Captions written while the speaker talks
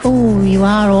you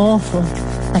are awful,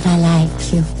 but I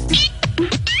like you.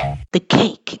 The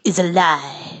cake is a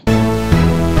lie.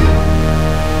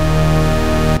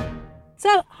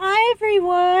 So, hi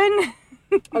everyone.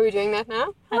 Are we doing that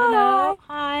now? I don't know.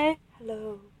 Hi.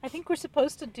 Hello. I think we're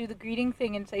supposed to do the greeting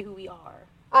thing and say who we are.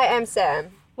 I am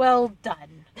Sam. Well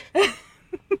done.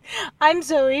 I'm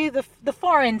Zoe, the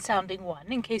foreign-sounding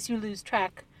one, in case you lose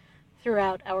track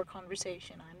throughout our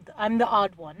conversation. I'm the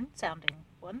odd one, sounding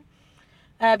one.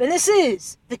 But this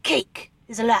is The Cake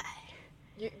is a Lie.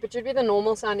 But you'd be the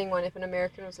normal sounding one if an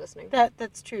American was listening.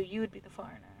 That's true. You would be the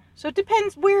foreigner. So it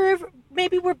depends wherever.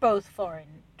 Maybe we're both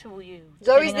foreign to you.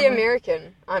 Zoe's the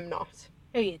American. I'm not.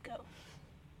 There you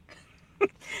go.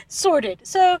 Sorted.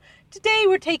 So today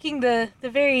we're taking we're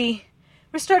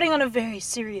starting on a very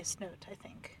serious note, I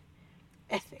think.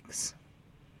 Ethics.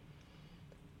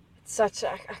 It's such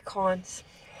I can't.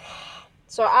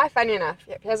 So funny enough,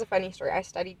 here's a funny story. I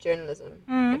studied journalism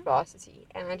at varsity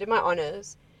and I did my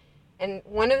honours. And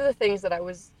one of the things that I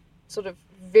was sort of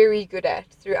very good at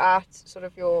throughout sort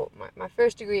of my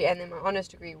first degree and then my honours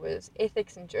degree was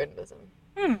ethics in journalism.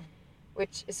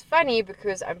 Which is funny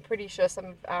because I'm pretty sure some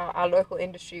of our local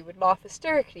industry would laugh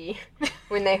hysterically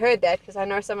when they heard that, because I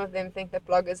know some of them think that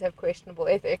bloggers have questionable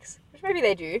ethics, which maybe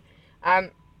they do.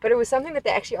 But it was something that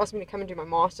they actually asked me to come and do my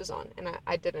master's on, and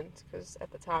I didn't, because at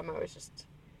the time I was just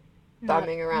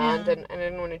bumming around and I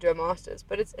didn't want to do a master's.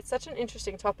 But it's such an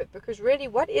interesting topic, because really,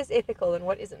 what is ethical and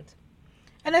what isn't?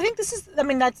 And I think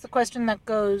that's the question that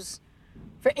goes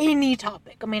for any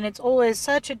topic. I mean, it's always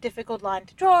such a difficult line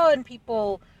to draw, and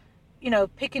people,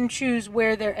 pick and choose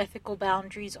where their ethical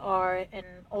boundaries are and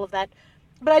all of that.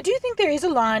 But I do think there is a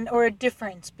line or a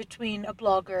difference between a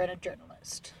blogger and a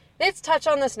journalist. Let's touch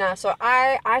on this now. So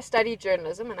I studied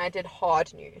journalism and I did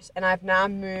hard news, and I've now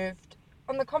moved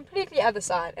on the completely other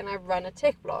side and I run a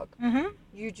tech blog.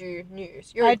 You do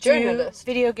news. You're a journalist.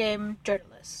 Do video game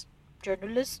journalist.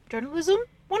 Journalism?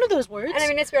 One of those words. And I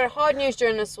mean, let's be honest, hard news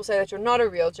journalists will say that you're not a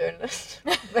real journalist.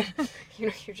 But,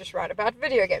 you just write about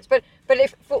video games. But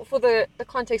if for the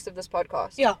context of this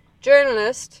podcast. Yeah.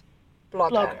 Journalist,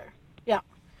 blogger. Yeah.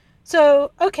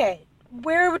 So, okay.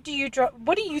 What do you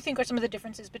think are some of the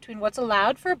differences between what's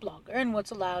allowed for a blogger and what's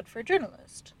allowed for a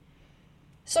journalist?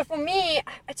 So for me,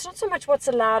 it's not so much what's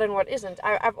allowed and what isn't.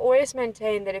 I've always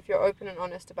maintained that if you're open and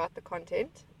honest about the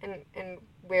content and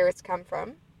where it's come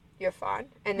from, you're fine.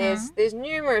 And there's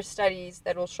numerous studies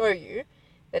that will show you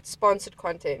that sponsored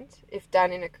content, if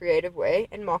done in a creative way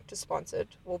and marked as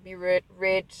sponsored, will be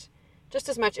read just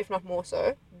as much, if not more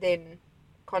so, than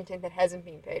content that hasn't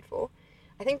been paid for.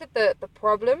 I think that the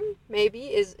problem maybe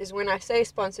is when I say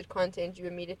sponsored content, you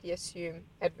immediately assume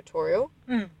advertorial,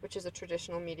 which is a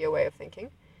traditional media way of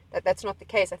thinking. That's not the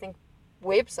case. I think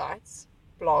websites,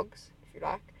 blogs, if you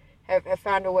like, have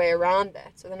found a way around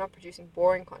that, so they're not producing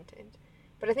boring content.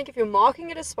 But I think if you're marking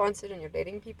it as sponsored and you're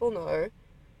letting people know,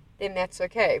 then that's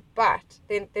okay. But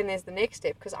then there's the next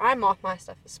step, because I mark my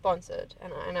stuff as sponsored,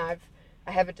 and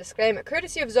I have a disclaimer,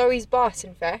 courtesy of Zoe's boss,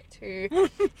 in fact, who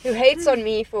hates on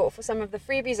me for some of the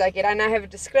freebies I get. And I have a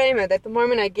disclaimer that the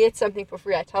moment I get something for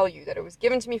free, I tell you that it was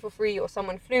given to me for free or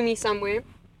someone flew me somewhere.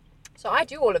 So I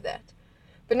do all of that.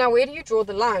 But now where do you draw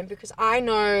the line? Because I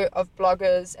know of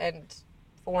bloggers and,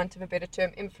 for want of a better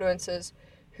term, influencers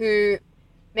who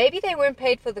maybe they weren't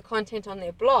paid for the content on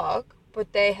their blog,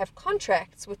 but they have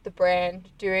contracts with the brand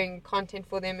doing content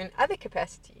for them in other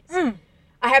capacities.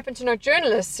 I happen to know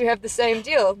journalists who have the same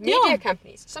deal, media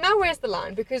companies. So now where's the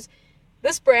line? Because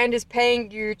this brand is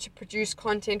paying you to produce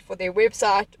content for their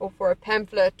website or for a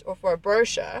pamphlet or for a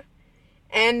brochure,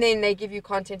 and then they give you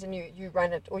content and you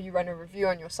run it, or you run a review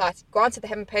on your site. Granted, they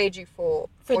haven't paid you for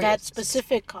that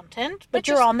specific content, but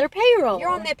you're on their payroll. You're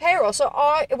on their payroll. So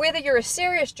whether you're a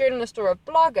serious journalist or a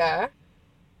blogger,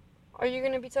 are you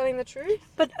going to be telling the truth?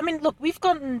 But, I mean, look, we've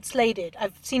gotten slated.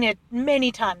 I've seen it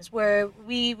many times where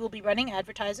we will be running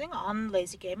advertising on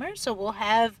Lazy Gamer. So we'll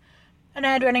have an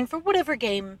ad running for whatever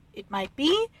game it might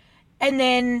be. And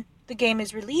then the game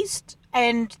is released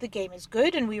and the game is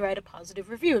good and we write a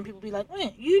positive review. And people will be like,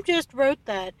 you just wrote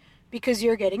that because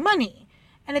you're getting money.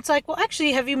 And it's like, well,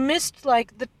 actually, have you missed,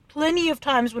 the plenty of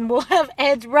times when we'll have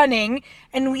ads running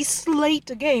and we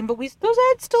slate a game, but those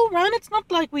ads still run? It's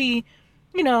not like we...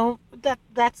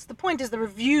 that's the point, is the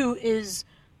review is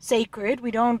sacred.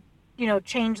 We don't,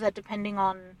 change that depending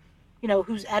on,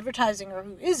 who's advertising or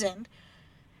who isn't.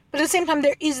 But at the same time,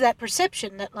 there is that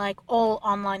perception that, all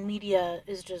online media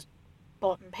is just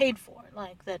bought and paid for.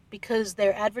 That because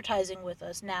they're advertising with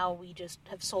us, now we just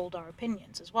have sold our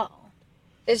opinions as well.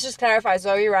 Let's just clarify.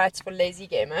 Zoe writes for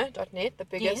LazyGamer.net, the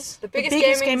biggest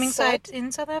gaming site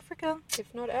in South Africa,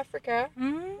 if not Africa.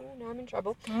 Mm. Oh, now I'm in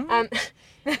trouble. Mm.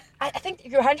 I think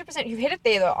you're 100%. You've hit it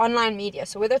there, though. Online media.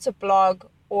 So whether it's a blog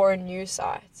or a news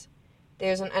site,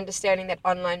 there's an understanding that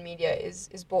online media is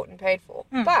bought and paid for.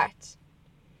 But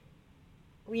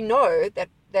we know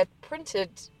that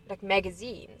printed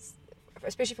magazines,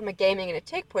 especially from a gaming and a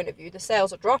tech point of view, the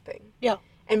sales are dropping. Yeah.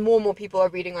 And more people are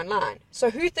reading online. So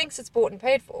who thinks it's bought and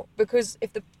paid for? Because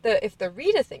if the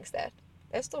reader thinks that,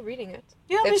 they're still reading it.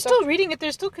 Yeah, they're still reading it.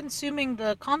 They're still consuming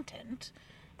the content.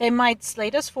 They might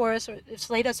slate us for it,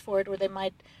 or they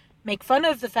might make fun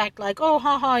of the fact, like, oh,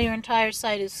 haha, your entire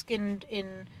site is skinned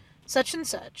in such and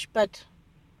such. But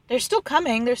they're still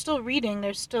coming. They're still reading.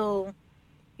 They're still,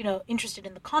 interested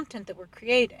in the content that we're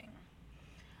creating.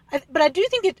 But I do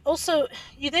think it also,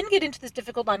 you then get into this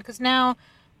difficult line, because now,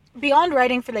 beyond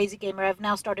writing for Lazy Gamer, I've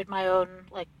now started my own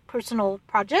personal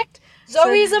project.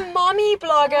 Zoe's a mommy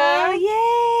blogger. Yay!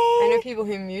 I know people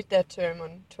who mute that term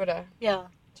on Twitter. Yeah.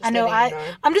 Just I know. letting you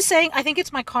know. I'm just saying, I think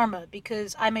it's my karma,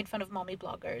 because I made fun of mommy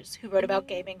bloggers who wrote about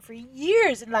gaming for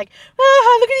years, and look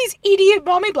at these idiot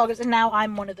mommy bloggers, and now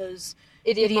I'm one of those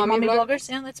idiot mommy bloggers.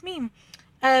 Yeah, that's me.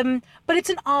 But it's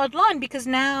an odd line, because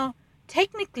now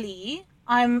technically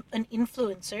I'm an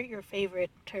influencer, your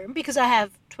favorite term, because I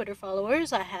have Twitter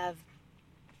followers, I have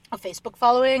a Facebook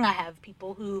following, I have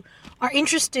people who are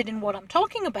interested in what I'm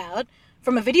talking about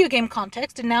from a video game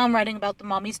context, and now I'm writing about the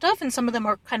mommy stuff, and some of them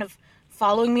are kind of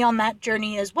following me on that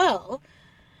journey as well.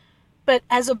 But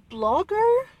as a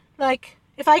blogger,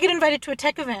 if I get invited to a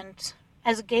tech event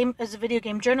as a video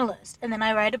game journalist, and then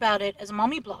I write about it as a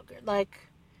mommy blogger,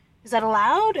 is that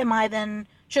allowed?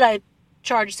 Should I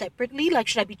charge separately?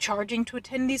 Should I be charging to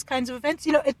attend these kinds of events?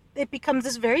 It becomes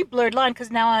this very blurred line,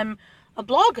 because now I'm a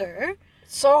blogger.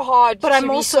 So hard, but I'm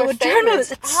also a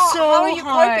journalist. How are you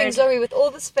coping, Zoe, with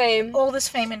all this fame? All this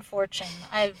fame and fortune.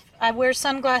 I wear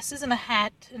sunglasses and a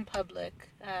hat in public.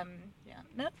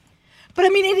 No. But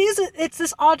it's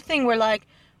this odd thing where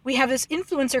we have this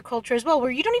influencer culture as well, where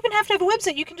you don't even have to have a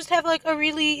website. You can just have a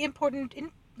really important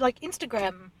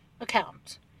Instagram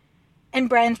account, and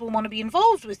brands will want to be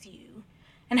involved with you.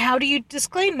 And how do you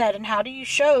disclaim that? And how do you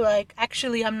show,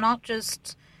 actually, I'm not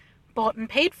just bought and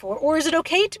paid for? Or is it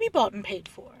okay to be bought and paid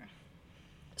for?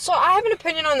 So I have an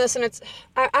opinion on this, and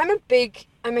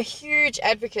I'm a huge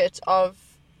advocate of,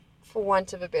 for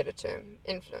want of a better term,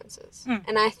 influencers.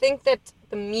 And I think that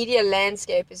the media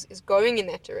landscape is going in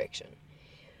that direction.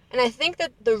 And I think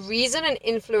that the reason an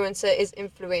influencer is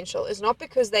influential is not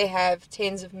because they have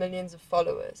tens of millions of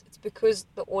followers. It's because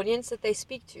the audience that they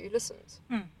speak to listens.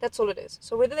 That's all it is.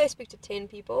 So whether they speak to 10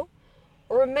 people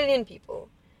or 1 million people,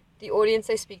 the audience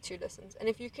they speak to listens.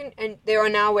 And and there are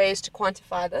now ways to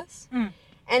quantify this.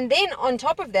 And then on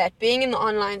top of that, being in the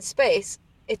online space,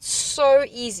 it's so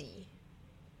easy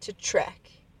to track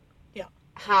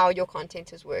how your content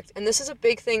has worked. And this is a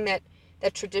big thing that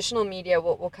traditional media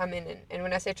will come in, and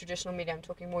when I say traditional media, I'm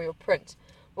talking more your print,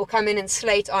 will come in and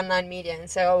slate online media and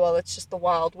say, oh, well, it's just the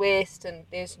Wild West, and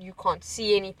you can't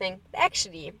see anything.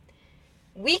 Actually,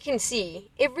 we can see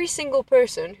every single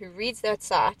person who reads that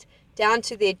site, down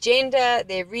to their gender,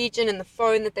 their region, and the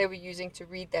phone that they were using to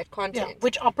read that content. Yeah,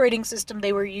 which operating system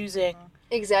they were using.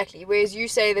 Exactly. Whereas you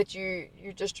say that you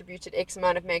distributed X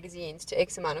amount of magazines to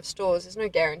X amount of stores, there's no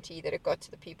guarantee that it got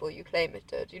to the people you claim it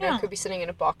did. It could be sitting in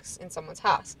a box in someone's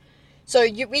house. So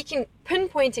we can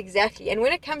pinpoint exactly. And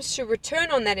when it comes to return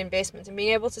on that investment and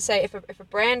being able to say, if a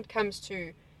brand comes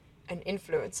to an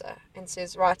influencer and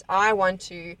says, right, I want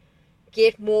to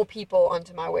get more people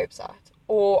onto my website,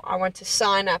 or I want to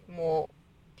sign up more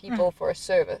people for a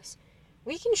service,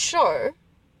 we can show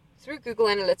through Google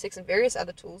Analytics and various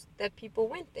other tools that people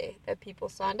went there, that people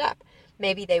signed up.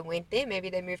 Maybe they went there,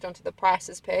 maybe they moved on to the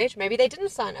prices page, maybe they didn't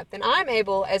sign up. Then I'm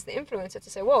able, as the influencer, to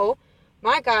say, whoa,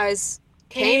 my guys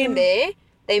came there,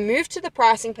 they moved to the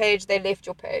pricing page, they left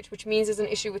your page, which means there's an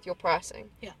issue with your pricing.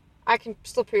 Yeah. I can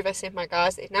still prove I sent my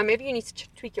guys there. Now, maybe you need to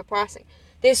tweak your pricing.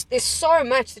 There's so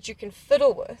much that you can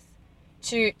fiddle with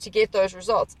to get those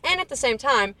results. And at the same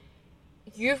time,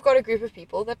 you've got a group of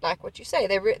people that like what you say.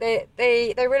 They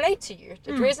relate to you.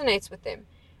 It resonates with them.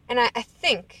 And I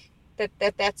think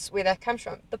that's where that comes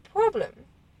from. The problem,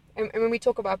 and when we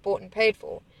talk about bought and paid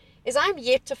for, is I'm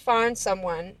yet to find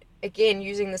someone, again,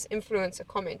 using this influencer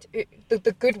comment,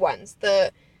 the good ones,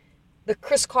 the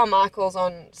Chris Carmichaels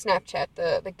on Snapchat,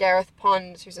 the Gareth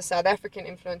Ponds, who's a South African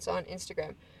influencer on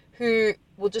Instagram, who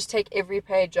will just take every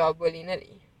paid job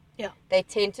willy-nilly. Yeah. They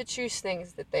tend to choose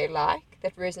things that they like,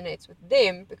 that resonates with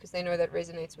them, because they know that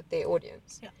resonates with their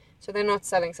audience. Yeah. So they're not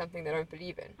selling something they don't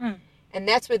believe in. And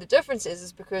that's where the difference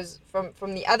is because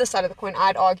from the other side of the coin,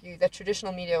 I'd argue that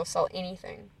traditional media will sell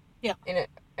anything. Yeah. In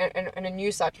a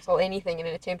news site will sell anything in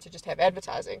an attempt to just have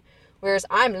advertising. Whereas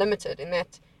I'm limited in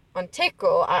that on Tech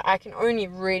Girl, I can only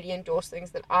really endorse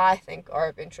things that I think are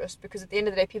of interest, because at the end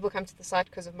of the day, people come to the site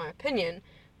because of my opinion,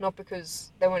 not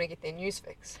because they want to get their news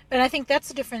fix. And I think that's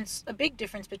the difference, a big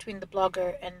difference between the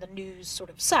blogger and the news sort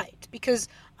of site, because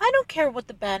I don't care what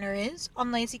the banner is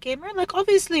on Lazy Gamer. Like,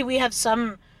 obviously we have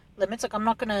some limits. Like, I'm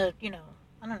not gonna, I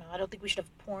don't know, I don't think we should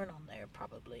have porn on there,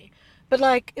 probably. But,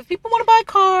 like, if people want to buy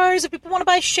cars, if people want to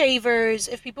buy shavers,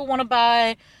 if people want to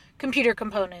buy computer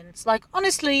components, like,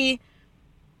 honestly,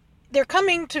 they're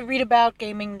coming to read about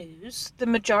gaming news. The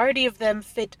majority of them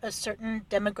fit a certain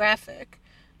demographic.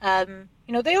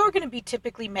 They are going to be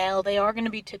typically male. They are going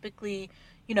to be typically,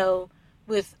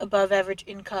 with above average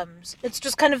incomes. It's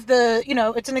just kind of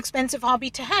it's an expensive hobby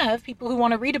to have. People who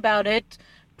want to read about it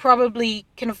probably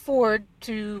can afford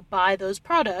to buy those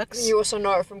products. You also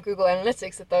know from Google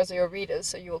Analytics that those are your readers,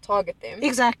 so you will target them.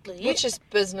 Exactly. Which is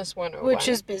Business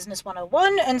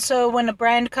 101. And so when a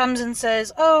brand comes and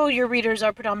says, oh, your readers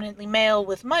are predominantly male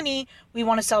with money, we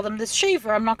want to sell them this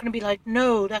shaver, I'm not going to be like,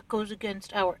 no, that goes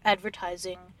against our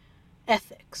advertising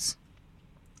ethics.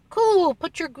 Cool,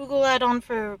 put your Google ad on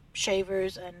for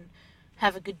shavers and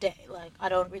have a good day. Like, I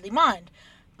don't really mind.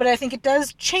 But I think it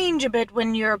does change a bit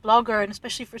when you're a blogger, and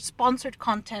especially for sponsored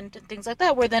content and things like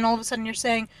that, where then all of a sudden you're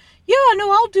saying, yeah,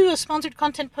 no, I'll do a sponsored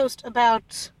content post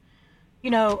about,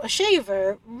 a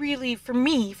shaver. Really, for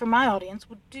my audience,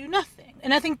 would do nothing.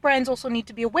 And I think brands also need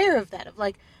to be aware of that, of,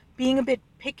 like, being a bit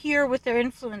pickier with their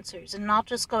influencers and not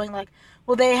just going like,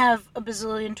 well, they have a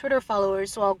bazillion Twitter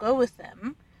followers, so I'll go with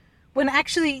them. When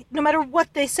actually, no matter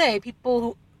what they say, people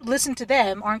who listen to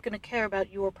them aren't going to care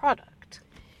about your product.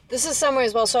 This is somewhere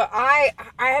as well. So I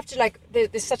have to,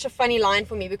 there's such a funny line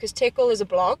for me, because Tech Girl is a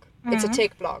blog. Mm-hmm. It's a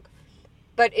tech blog.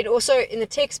 But it also, in the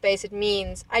tech space, it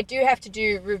means I do have to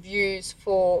do reviews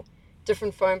for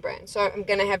different phone brands. So I'm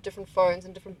going to have different phones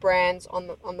and different brands on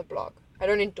the blog. I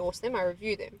don't endorse them, I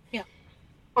review them. Yeah.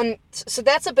 So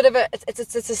that's a bit of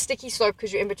it's a sticky slope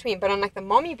because you're in between. But on, like, the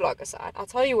mommy blogger side, I'll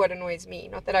tell you what annoys me.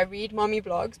 Not that I read mommy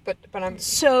blogs, but I'm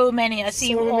so many. I see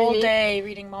you all day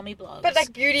reading mommy blogs. But,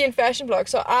 like, beauty and fashion blogs.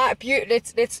 So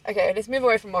let's move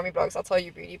away from mommy blogs. I'll tell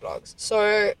you beauty blogs.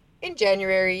 So in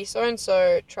January, so and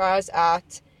so tries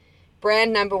out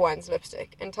brand number one's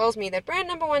lipstick and tells me that brand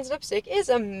number one's lipstick is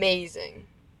amazing.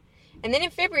 And then in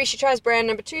February she tries brand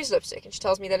number two's lipstick and she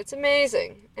tells me that it's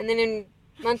amazing. And then in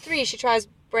month 3 she tries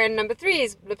brand number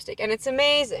 3's lipstick and it's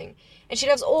amazing. And she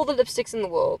loves all the lipsticks in the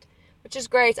world, which is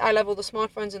great. I love all the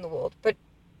smartphones in the world. But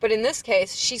in this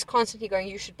case, she's constantly going,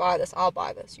 you should buy this, I'll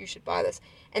buy this, you should buy this.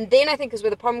 And then I think is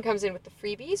where the problem comes in with the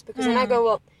freebies, because then I go,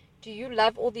 well, do you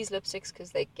love all these lipsticks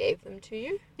because they gave them to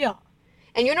you? Yeah.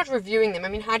 And you're not reviewing them. I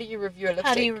mean, how do you review a lipstick?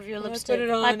 How do you review a lipstick?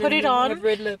 I put it on. I have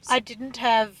red lips. I didn't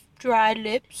have dry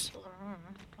lips.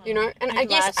 And I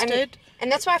guess,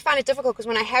 and that's why I find it difficult, because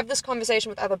when I have this conversation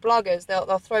with other bloggers,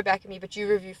 they'll throw back at me, but you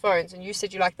review phones, and you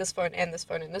said you like this phone and this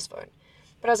phone and this phone.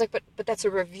 But I was like, but that's a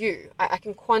review. I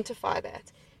can quantify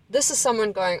that. This is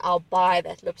someone going, I'll buy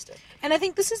that lipstick. And I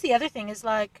think this is the other thing, is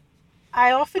like,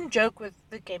 I often joke with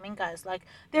the gaming guys, like,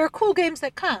 there are cool games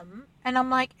that come, and I'm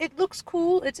like, it looks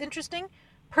cool, it's interesting.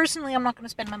 Personally, I'm not going to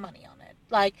spend my money on it.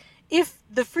 Like, if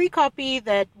the free copy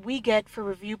that we get for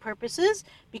review purposes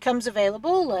becomes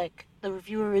available, like, the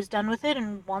reviewer is done with it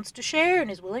and wants to share and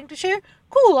is willing to share,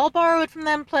 cool, I'll borrow it from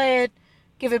them, play it,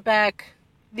 give it back,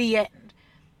 the end.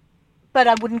 But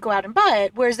I wouldn't go out and buy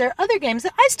it, whereas there are other games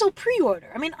that I still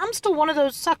pre-order. I mean, I'm still one of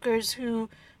those suckers who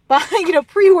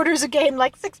pre-orders a game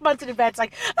like 6 months in advance,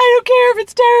 like, I don't care if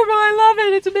it's terrible, I love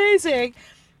it, it's amazing.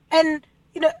 And,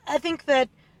 I think that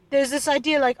there's this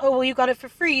idea like, oh, well, you got it for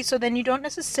free, so then you don't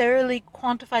necessarily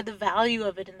quantify the value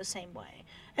of it in the same way.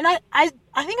 And I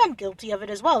think I'm guilty of it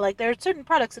as well. Like, there are certain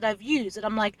products that I've used that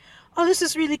I'm like, oh, this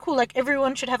is really cool, like,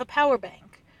 everyone should have a power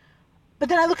bank. But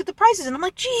then I look at the prices and I'm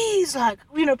like, geez, like,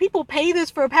 people pay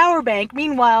this for a power bank.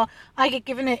 Meanwhile, I get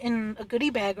given it in a goodie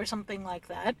bag or something like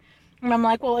that. And I'm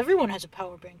like, well, everyone has a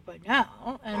power bank by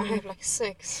now. And I have like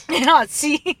 6. Yeah,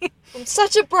 see? I'm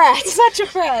such a brat. Such a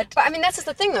brat. But I mean, that's just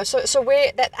the thing, though. So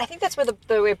I think that's where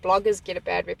where bloggers get a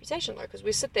bad reputation, though, because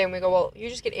we sit there and we go, well, you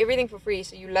just get everything for free,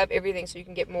 so you love everything, so you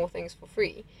can get more things for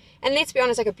free. And let's be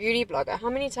honest, like a beauty blogger, how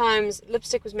many times,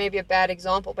 lipstick was maybe a bad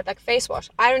example, but like face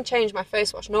wash, I don't change my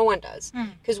face wash. No one does.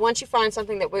 Because once you find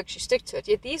something that works, you stick to it.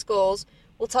 Yet these girls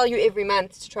will tell you every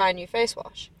month to try a new face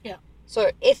wash. Yeah. So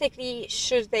ethically,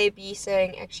 should they be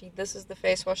saying, actually, this is the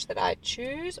face wash that I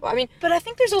choose? I mean, but I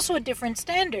think there's also a different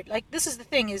standard. Like, this is the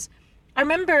thing, is I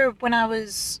remember when I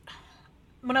was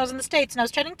when I was in the States, and I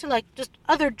was chatting to like just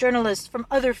other journalists from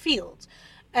other fields.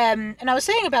 And I was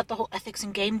saying about the whole ethics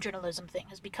in game journalism thing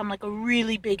has become like a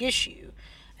really big issue.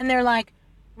 And they're like,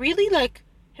 really? Like,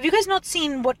 have you guys not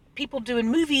seen what people do in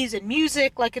movies and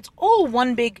music? Like, it's all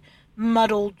one big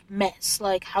muddled mess.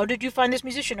 Like, how did you find this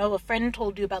musician? Oh, a friend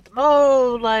told you about them.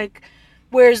 Oh, like,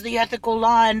 where's the ethical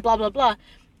line? Blah, blah, blah.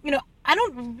 You know, I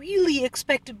don't really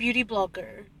expect a beauty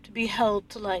blogger to be held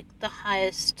to, like, the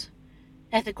highest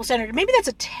ethical standard. Maybe that's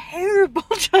a terrible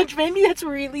judge. Maybe that's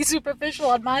really superficial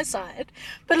on my side.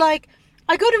 But, like,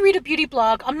 I go to read a beauty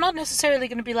blog. I'm not necessarily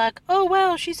going to be like, oh,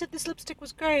 wow, she said this lipstick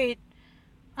was great.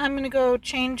 I'm going to go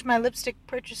change my lipstick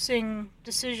purchasing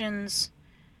decisions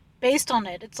based on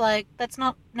it. It's like, that's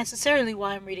not necessarily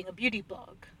why I'm reading a beauty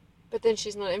blog. But then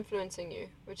she's not influencing you,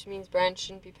 which means brands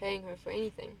shouldn't be paying her for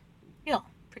anything. Yeah,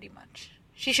 pretty much.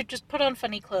 She should just put on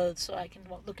funny clothes so I can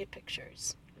look at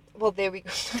pictures. Well, there we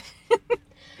go.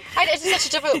 It's such a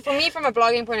difficult, for me, from a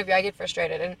blogging point of view, I get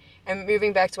frustrated. And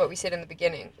moving back to what we said in the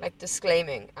beginning, like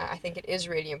disclaiming, I think it is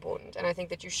really important. And I think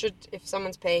that you should, if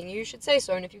someone's paying you, you should say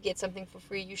so. And if you get something for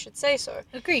free, you should say so.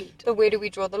 Agreed. But where do we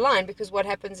draw the line? Because what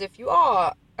happens if you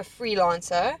are a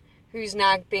freelancer who's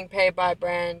now being paid by a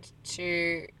brand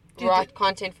to write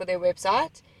content for their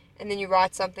website, and then you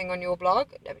write something on your blog?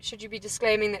 Should you be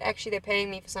disclaiming that actually they're paying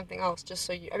me for something else just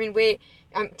so you... I mean,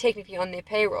 I'm technically on their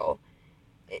payroll.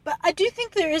 But I do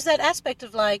think there is that aspect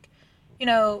of, like, you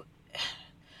know,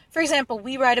 for example,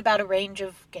 we write about a range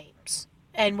of games,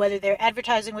 and whether they're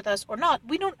advertising with us or not,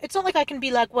 it's not like I can be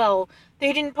like, well,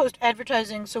 they didn't post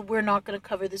advertising, so we're not going to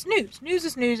cover this news. News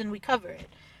is news, and we cover it.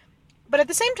 But at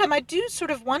the same time, I do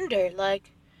sort of wonder,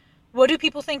 like, what do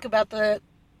people think about the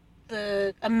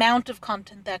amount of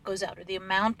content that goes out, or the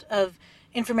amount of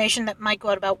information that might go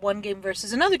out about one game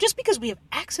versus another, just because we have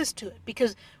access to it,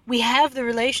 because we have the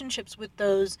relationships with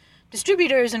those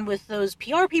distributors and with those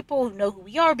PR people who know who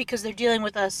we are, because they're dealing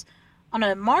with us on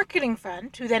a marketing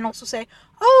front, who then also say,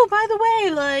 oh, by the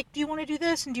way, like, do you want to do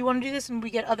this, and do you want to do this, and we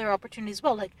get other opportunities as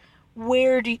well. Like,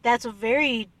 that's a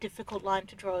very difficult line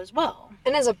to draw as well.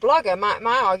 And as a blogger,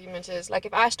 my argument is, like,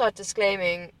 if I start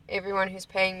disclaiming everyone who's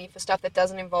paying me for stuff that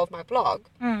doesn't involve my blog,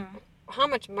 how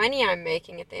much money I'm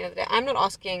making at the end of the day. I'm not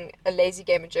asking a lazy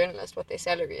gamer journalist what their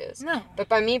salary is. No. But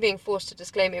by me being forced to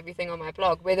disclaim everything on my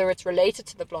blog, whether it's related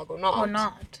to the blog or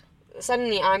not,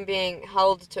 suddenly I'm being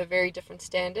held to a very different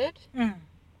standard.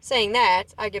 Saying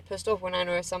that, I get pissed off when I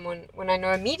know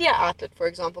a media outlet, for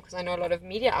example, because I know a lot of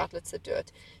media outlets that do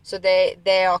it. So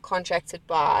they are contracted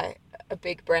by a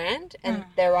big brand, and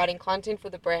they're writing content for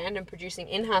the brand and producing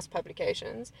in-house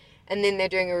publications, and then they're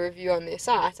doing a review on their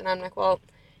site, and I'm like, well,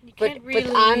 but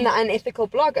I'm the unethical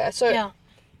blogger.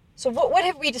 So what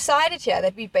have we decided here?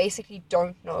 That we basically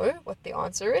don't know what the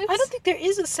answer is? I don't think there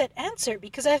is a set answer,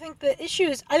 because I think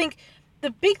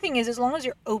the big thing is, as long as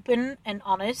you're open and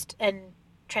honest and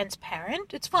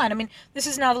transparent, it's fine. I mean, this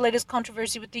is now the latest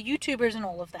controversy with the YouTubers and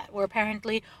all of that, where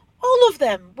apparently all of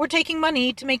them were taking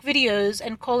money to make videos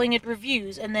and calling it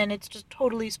reviews, and then it's just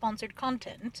totally sponsored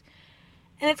content.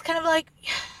 And it's kind of like,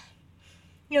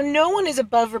 you know, no one is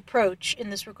above reproach in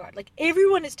this regard. Like,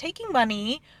 everyone is taking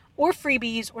money or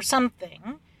freebies or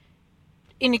something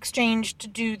in exchange to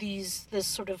do this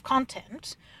sort of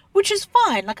content, which is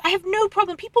fine. Like, I have no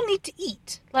problem. People need to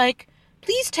eat. Like,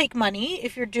 please take money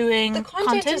if you're doing the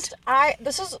content.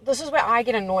 This is where I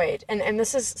get annoyed, and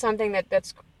this is something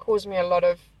that's caused me a lot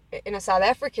of in the South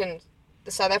African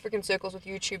circles with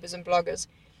YouTubers and bloggers.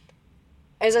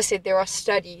 As I said, there are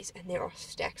studies, and there are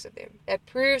stacks of them, that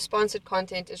prove sponsored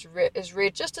content is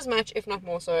read just as much, if not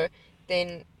more so,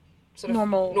 than sort of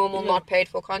normal not paid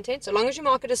for content, so long as you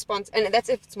mark it as sponsored, and that's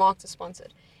if it's marked as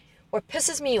sponsored. What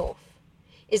pisses me off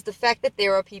is the fact that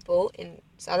there are people in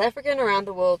South Africa and around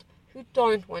the world who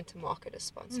don't want to mark it as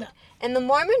sponsored. No. And the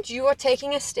moment you are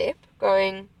taking a step,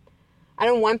 going, I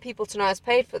don't want people to know I was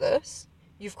paid for this,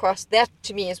 you've crossed, that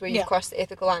to me is where you've crossed the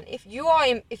ethical line. If you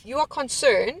are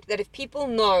concerned that if people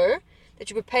know that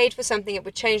you were paid for something, it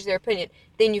would change their opinion,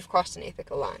 then you've crossed an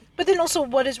ethical line. But then also,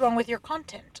 what is wrong with your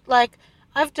content? Like,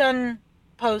 I've done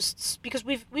posts, because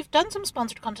we've done some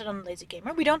sponsored content on Lazy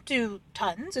Gamer. We don't do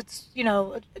tons. It's, you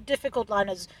know, a difficult line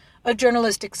as a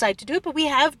journalistic site to do it, but we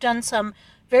have done some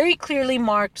very clearly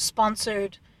marked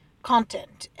sponsored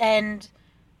content. And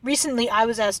recently I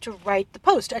was asked to write the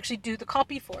post, actually do the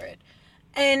copy for it.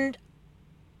 And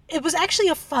it was actually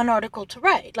a fun article to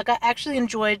write. Like, I actually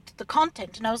enjoyed the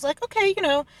content. And I was like, okay, you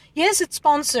know, yes, it's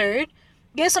sponsored.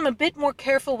 Yes, I'm a bit more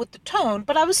careful with the tone,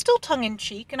 but I was still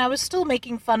tongue-in-cheek, and I was still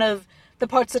making fun of the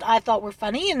parts that I thought were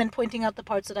funny and then pointing out the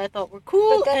parts that I thought were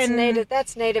cool. But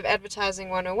that's and native advertising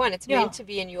 101. It's meant to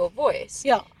be in your voice.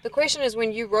 Yeah. The question is,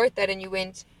 when you wrote that and you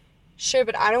went, sure,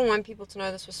 but I don't want people to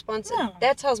know this was sponsored. No.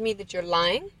 That tells me that you're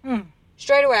lying. Mm.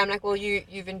 Straight away, I'm like, well,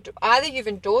 either you've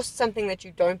endorsed something that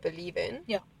you don't believe in.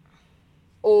 Yeah.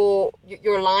 Or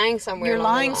you're lying somewhere. You're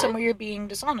along the lying line. somewhere, you're being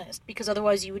dishonest, because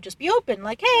otherwise you would just be open,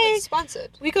 like, hey, It's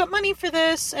sponsored. we got money for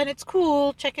this, and it's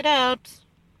cool, check it out,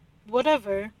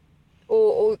 whatever.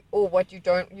 Or what, you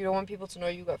don't want people to know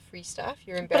you got free stuff?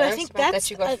 You're embarrassed think about that that's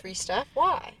you got free stuff?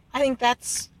 Why? I think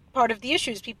that's part of the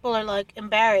issue, is people are, like,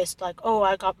 embarrassed, like, oh,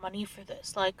 I got money for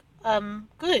this. Like,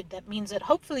 good, that means that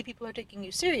hopefully people are taking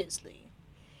you seriously.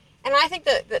 And I think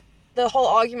that the whole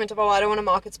argument of, oh, I don't want to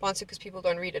market sponsored because people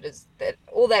don't read it, is that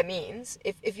all that means,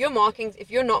 if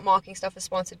you're not marking stuff as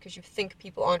sponsored because you think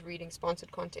people aren't reading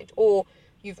sponsored content, or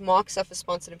you've marked stuff as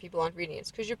sponsored and people aren't reading it,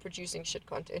 it's because you're producing shit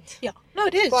content. Yeah, no,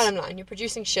 it is. Bottom line, you're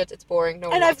producing shit, it's boring, no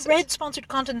one And I've wants read it. sponsored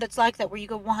content that's like that, where you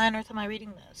go, why on earth am I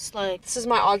reading this? Like, This is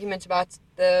my argument about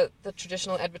the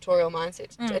traditional advertorial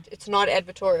mindset. It's not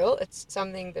advertorial, it's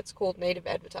something that's called native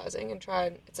advertising, and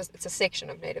it's a section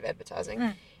of native advertising.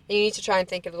 And you need to try and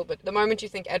think a little bit. The moment you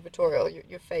think advertorial,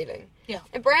 you're failing. Yeah.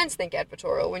 And brands think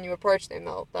advertorial. When you approach them,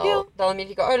 they'll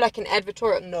immediately go, oh, like an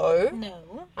advertorial.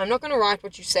 No. I'm not going to write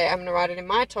what you say. I'm going to write it in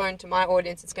my tone to my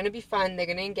audience. It's going to be fun. They're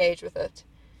going to engage with it.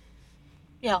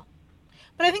 Yeah.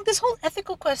 But I think this whole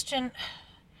ethical question,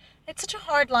 it's such a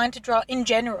hard line to draw in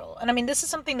general. And I mean, this is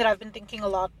something that I've been thinking a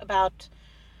lot about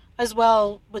as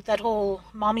well, with that whole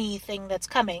mommy thing that's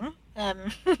coming.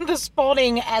 The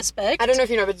spawning aspect. I don't know if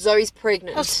you know, but Zoe's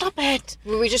pregnant. Oh, stop it.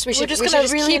 We should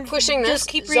really keep pushing this. just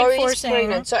keep Zoe's reinforcing.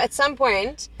 pregnant. So at some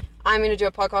point, I'm going to do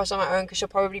a podcast on my own because she'll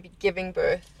probably be giving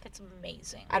birth. That's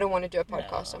amazing. I don't want to do a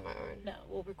podcast on my own. No,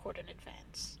 we'll record in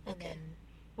advance. And Okay. then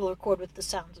we'll record with the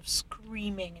sounds of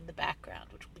screaming in the background,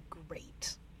 which will be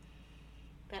great.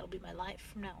 That'll be my life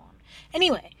from now on.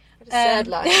 Anyway. What a sad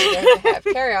life you're going to have.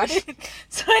 Carry on.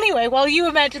 So anyway, while you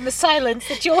imagine the silence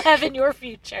that you'll have in your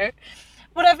future,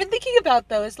 what I've been thinking about,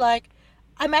 though, is, like,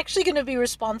 I'm actually going to be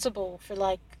responsible for,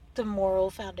 like, the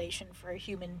moral foundation for a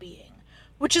human being,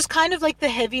 which is kind of like the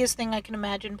heaviest thing I can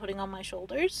imagine putting on my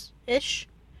shoulders-ish.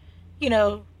 You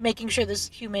know, making sure this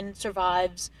human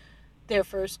survives their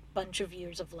first bunch of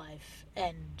years of life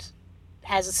and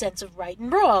has a sense of right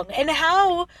and wrong. And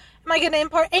how am I going to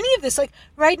impart any of this? Like,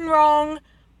 right and wrong,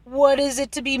 what is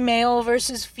it to be male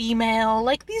versus female?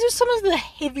 Like, these are some of the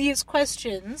heaviest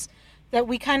questions that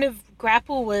we kind of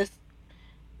grapple with,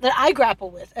 that I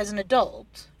grapple with as an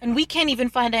adult. And we can't even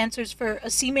find answers for a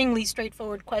seemingly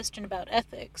straightforward question about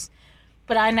ethics.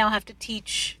 But I now have to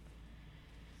teach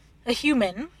a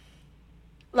human,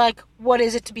 like, what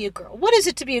is it to be a girl? What is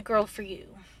it to be a girl for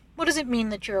you? What does it mean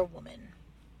that you're a woman?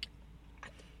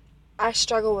 I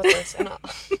struggle with this, and I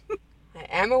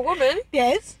am a woman.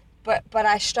 Yes. But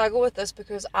I struggle with this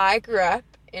because I grew up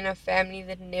in a family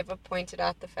that never pointed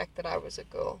out the fact that I was a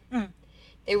girl.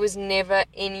 There was never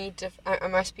any I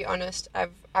must be honest.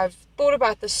 I've thought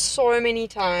about this so many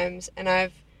times, and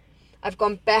I've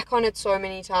gone back on it so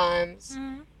many times.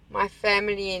 My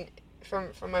family,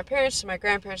 from my parents to my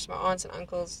grandparents to my aunts and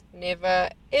uncles, never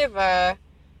ever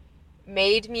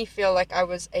made me feel like I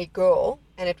was a girl,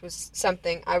 and it was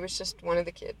something. I was just one of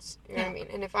the kids. You know what I mean?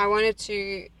 And if I wanted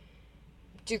to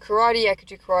do karate, I could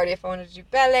do karate. If I wanted to do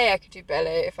ballet, I could do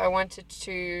ballet. If I wanted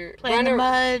to Play in the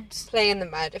mud. play in the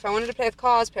mud. If I wanted to play with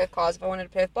cars, play with cars. If I wanted to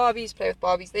play with Barbies, play with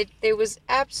Barbies. There was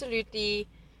absolutely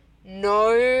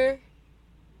no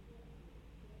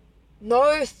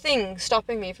thing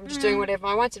stopping me from just doing whatever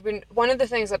I wanted. One of the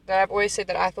things that I've always said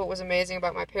that I thought was amazing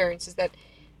about my parents is that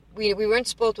we weren't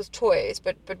spoiled with toys,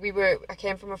 but I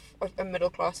came from a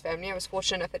middle-class family. I was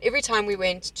fortunate enough that every time we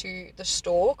went to the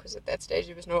store, because at that stage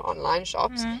there was no online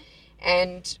shops,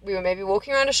 and we were maybe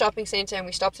walking around a shopping centre and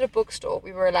we stopped at a bookstore,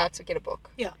 we were allowed to get a book.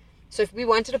 Yeah. So if we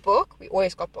wanted a book, we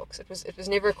always got books. It was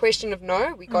never a question of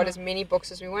no. We got as many books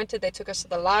as we wanted. They took us to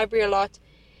the library a lot.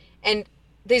 And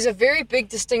there's a very big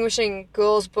distinguishing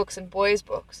girls' books and boys'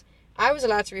 books. I was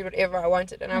allowed to read whatever I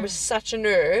wanted, and I was such a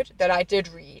nerd that I did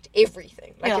read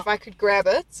everything. Like, if I could grab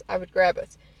it, I would grab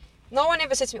it. No one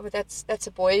ever said to me, well, that's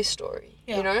a boy's story,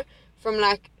 you know? From,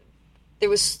 like, there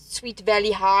was Sweet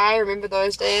Valley High, remember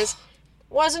those days?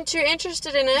 Wasn't too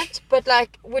interested in it, but,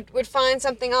 like, would find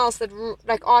something else that,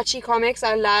 like, Archie comics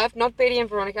I loved. Not Betty and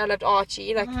Veronica, I loved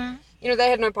Archie. Like, you know, they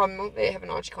had no problem. They have an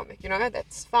Archie comic, you know?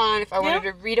 That's fine. If I wanted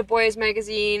to read a boys'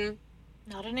 magazine.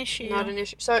 Not an issue. Not an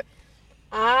issue. So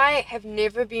I have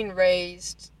never been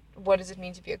raised, what does it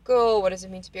mean to be a girl? What does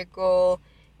it mean to be a girl?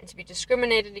 And to be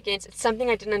discriminated against. It's something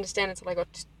I didn't understand until I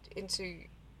got into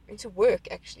work,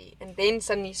 actually, and then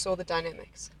suddenly saw the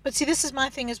dynamics. But see, this is my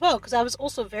thing as well, because I was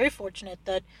also very fortunate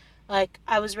that, like,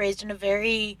 I was raised in a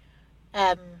very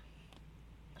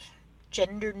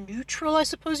gender neutral, I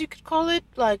suppose you could call it,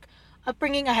 like,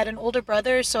 upbringing. I had an older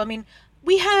brother, so I mean,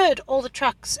 we had all the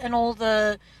trucks and all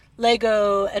the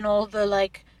Lego and all the,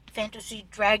 like, fantasy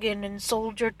dragon and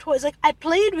soldier toys. Like, I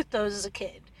played with those as a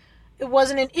kid. It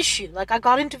wasn't an issue. Like, I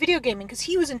got into video gaming because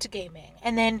he was into gaming,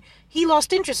 and then he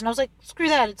lost interest, and I was like, screw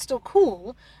that, it's still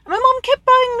cool. And my mom kept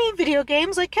buying me video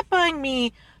games, like, kept buying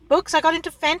me books. I got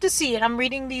into fantasy, and I'm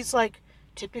reading these, like,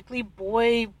 typically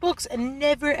boy books, and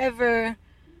never ever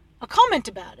a comment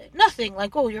about it. Nothing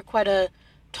like, oh, you're quite a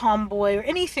tomboy or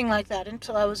anything like that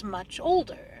until I was much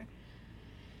older.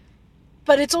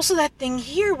 But it's also that thing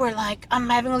here where, like, I'm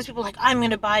having all these people like, I'm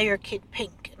going to buy your kid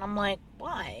pink. And I'm like,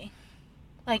 why?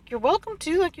 Like, you're welcome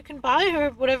to. Like, you can buy her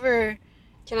whatever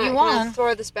you want. Can I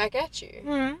throw this back at you?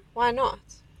 Mm-hmm. Why not?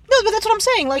 No, but that's what I'm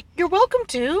saying. Like, you're welcome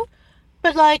to.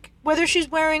 But, like, whether she's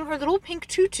wearing her little pink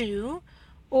tutu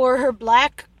or her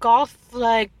black goth,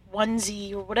 like,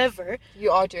 onesie or whatever.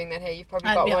 You are doing that, hey? You've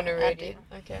probably got one already.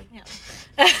 Okay.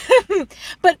 Yeah.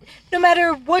 But no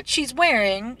matter what she's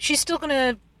wearing, she's still going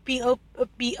to be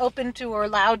open to or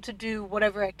allowed to do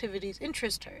whatever activities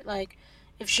interest her. Like,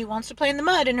 if she wants to play in the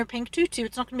mud in her pink tutu,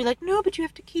 it's not going to be like, no, but you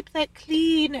have to keep that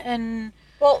clean and...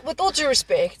 Well, with all due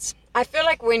respect, I feel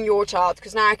like when your child,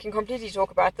 because now I can completely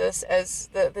talk about this as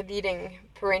the leading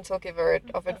parental giver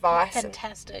of advice.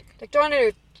 Fantastic. And, like, don't want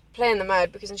to play in the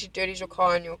mud because then she dirties your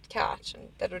car and your couch, and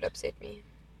that would upset me.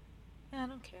 Yeah, I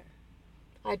don't care.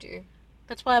 I do.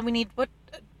 That's why we need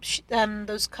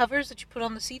those covers that you put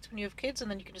on the seats when you have kids,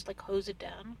 and then you can just, like, hose it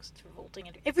down because it's revolting.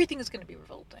 And everything is going to be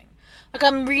revolting. Like,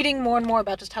 I'm reading more and more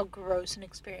about just how gross an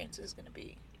experience is going to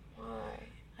be. Why?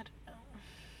 I don't know.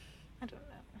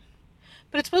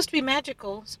 But it's supposed to be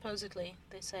magical, supposedly,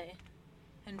 they say,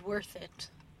 and worth it.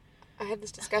 I had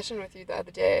this discussion with you the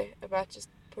other day about just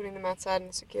putting them outside in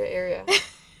a secure area.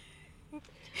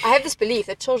 I have this belief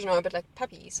that children are a bit like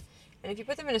puppies. And if you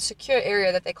put them in a secure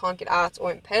area that they can't get out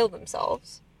or impale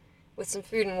themselves, with some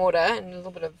food and water and a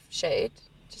little bit of shade,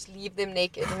 just leave them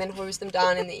naked and then hose them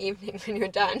down in the evening when you're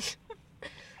done.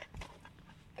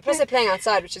 Plus they're playing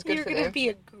outside, which is good for them. You're going to be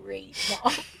a great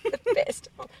mom. The best.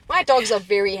 My dogs are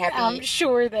very happy. I'm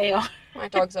sure they are. My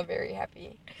dogs are very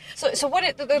happy. So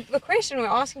what the question we're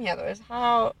asking here, though, is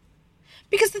how...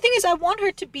 Because the thing is, I want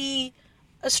her to be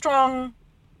a strong,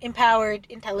 empowered,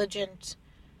 intelligent,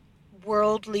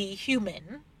 worldly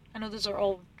human. I know those are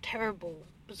all terrible,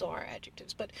 bizarre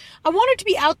adjectives, but I want her to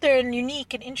be out there and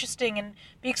unique and interesting and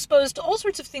be exposed to all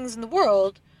sorts of things in the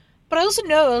world. But I also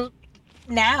know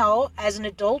now, as an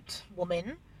adult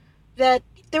woman, that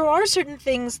there are certain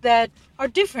things that are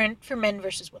different for men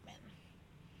versus women.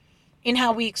 In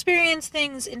how we experience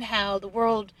things, in how the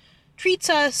world treats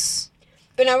us.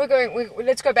 But now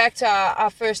let's go back to our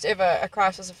first ever A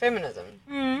Crisis of Feminism.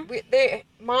 Mm-hmm.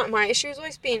 My issue has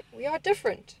always been, we are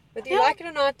different. Whether you like it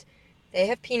or not, they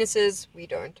have penises, we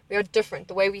don't. We are different.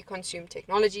 The way we consume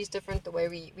technology is different. The way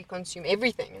we consume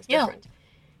everything is different.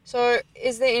 So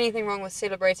is there anything wrong with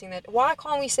celebrating that? Why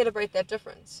can't we celebrate that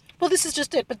difference? Well, this is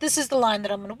just it. But this is the line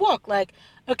that I'm going to walk. Like,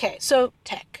 okay, so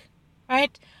tech,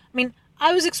 right? I mean,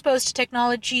 I was exposed to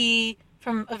technology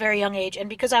from a very young age. And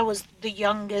because I was the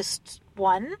youngest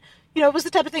one, you know, it was the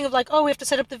type of thing of like, oh, we have to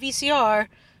set up the VCR.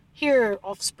 Here,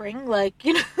 offspring, like,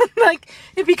 you know, like,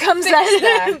 it becomes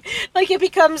like, it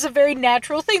becomes a very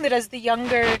natural thing that as the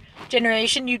younger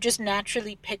generation, you just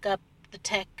naturally pick up the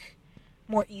tech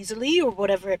more easily or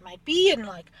whatever it might be, and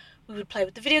like we would play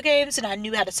with the video games and I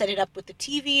knew how to set it up with the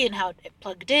TV and how it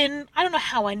plugged in. I don't know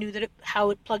how I knew how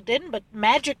it plugged in, but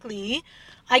magically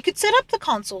I could set up the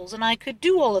consoles and I could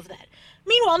do all of that.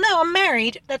 Meanwhile, now I'm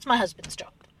married. That's my husband's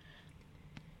job.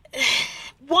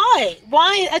 Why?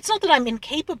 It's not that I'm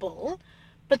incapable,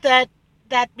 but that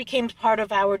became part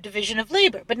of our division of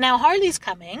labor. But now Harley's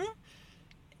coming.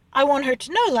 I want her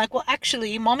to know, like, well,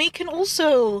 actually, mommy can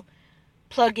also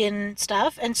plug in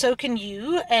stuff, and so can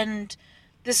you, and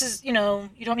this is, you know,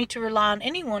 you don't need to rely on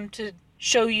anyone to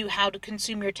show you how to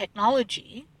consume your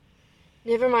technology.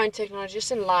 Never mind technology,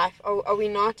 just in life. Are we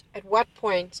not, at what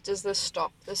point does this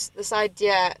stop? This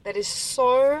idea that is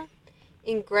so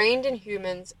ingrained in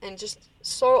humans and just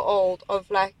so old of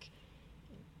like,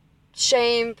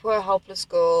 shame, poor helpless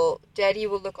girl, daddy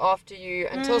will look after you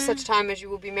until such time as you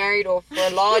will be married or for a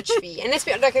large fee. And let's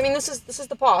be like, I mean, this is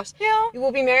the past. Yeah. You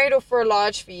will be married or for a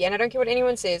large fee, and I don't care what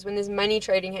anyone says, when there's money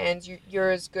trading hands,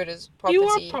 you're as good as property. You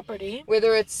are property.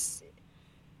 Whether it's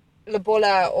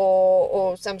lobola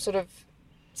or some sort of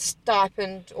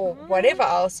stipend or whatever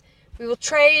else, We will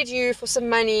trade you for some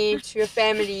money to your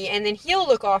family, and then he'll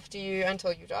look after you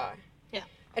until you die. Yeah.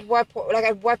 At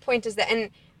what point is that? And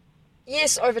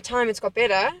yes, over time it's got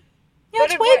better. Yeah,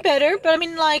 it's way better, but I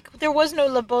mean, like, there was no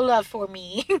Labola for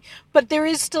me. But there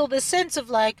is still this sense of,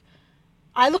 like,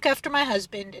 I look after my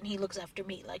husband and he looks after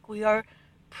me. Like, we are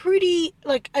pretty,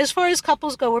 like, as far as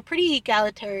couples go, we're pretty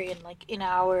egalitarian, like, in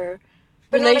our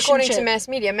But not relationship. according to mass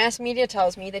media. Mass media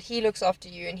tells me that he looks after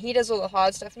you and he does all the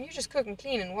hard stuff and you just cook and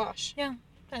clean and wash. Yeah,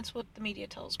 that's what the media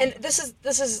tells me. And this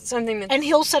is something that... And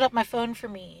he'll set up my phone for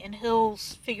me, and he'll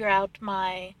figure out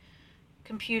my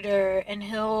computer, and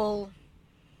he'll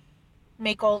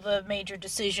make all the major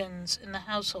decisions in the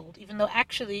household, even though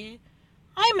actually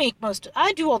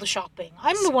I do all the shopping.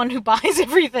 I'm the one who buys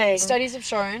everything. Studies have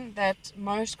shown that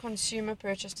most consumer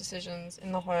purchase decisions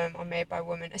in the home are made by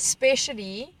women,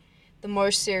 especially the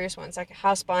most serious ones, like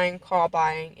house buying, car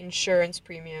buying, insurance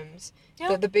premiums,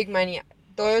 Yeah. the big money.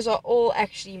 Those are all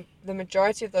actually, the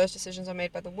majority of those decisions are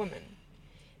made by the woman.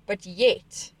 But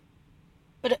yet,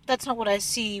 But that's not what I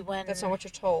see when... that's not what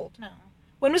you're told. No.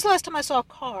 When was the last time I saw a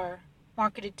car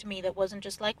marketed to me that wasn't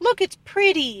just like, look, it's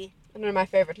pretty. One of my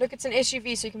favorite. Look, it's an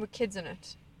SUV so you can put kids in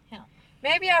it. Yeah.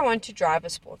 Maybe I want to drive a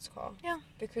sports car. Yeah.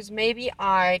 Because maybe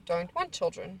I don't want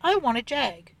children. I want a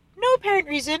Jag. No apparent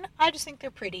reason. I just think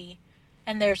they're pretty.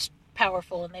 And they're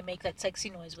powerful, and they make that sexy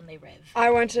noise when they rev.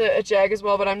 I want a Jag as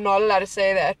well, but I'm not allowed to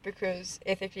say that because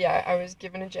ethically I was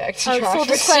given a Jag to drive Full for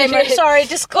 2 disclaimer. days. Sorry, Full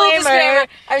disclaimer. disclaimer.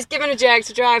 I was given a Jag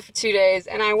to drive for 2 days,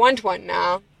 and I want one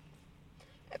now.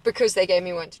 Because they gave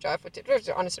me one to drive for 2 days.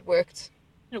 Honest, it worked.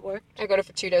 It worked. I got it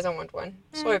for 2 days, I want one.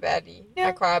 So badly. Yeah.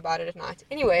 I cry about it at night.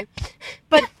 Anyway.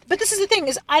 But this is the thing,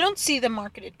 is I don't see them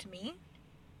marketed to me.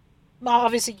 Well,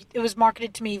 obviously, it was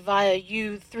marketed to me via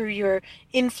you through your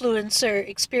influencer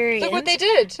experience. Look what they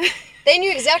did. They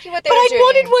knew exactly what they But were I doing.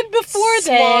 wanted one before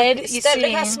Smart. that. You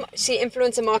Look how see,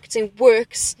 influencer marketing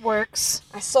works. works.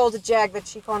 I sold a Jag that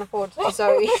she can't afford to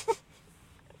Zoe.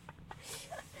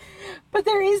 But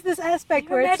there is this aspect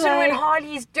where it's Imagine like... when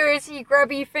Harley's dirty,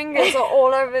 grubby fingers are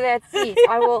all over that seat.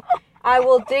 I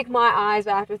will dig my eyes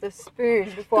out with a spoon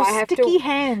before those I have sticky to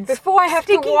hands. before I have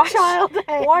to Sticky child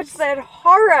hands. watch that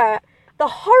horror. The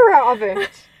horror of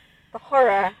it. The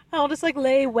horror. I'll just like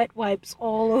lay wet wipes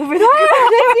all over the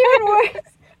That's even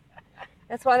worse.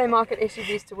 That's why they market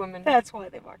SUVs to women That's why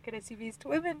they market SUVs to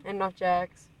women. and not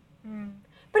Jags. Mm.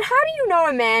 But how do you know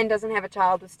a man doesn't have a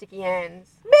child with sticky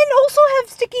hands? Men also have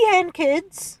sticky hand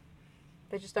kids.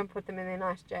 They just don't put them in their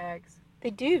nice Jags. They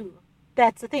do.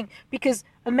 That's the thing. Because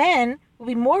a man will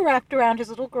be more wrapped around his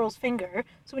little girl's finger.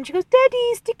 So when she goes,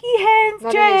 Daddy, sticky hands,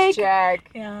 Not in his Jag.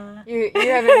 Jag. Yeah. You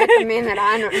haven't met the men that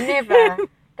I know. Never.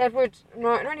 That would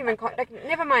not even like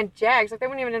never mind Jags. Like they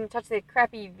wouldn't even touch their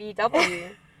crappy VW.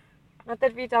 Not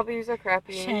that VWs are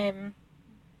crappy. Shame.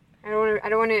 I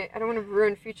don't want to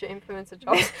ruin future influencer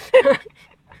jobs.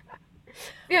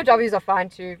 VWs are fine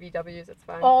too. VWs, it's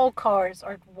fine. All cars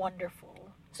are wonderful.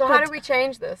 So how but- do we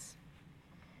change this?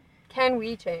 Can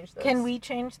we change this? Can we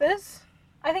change this?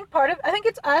 I think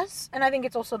it's us, and I think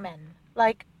it's also men.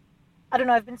 Like, I don't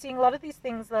know, I've been seeing a lot of these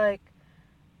things, like,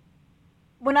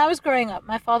 when I was growing up,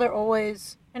 my father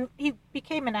always, and he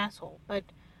became an asshole, but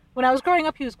when I was growing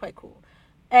up, he was quite cool.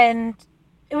 And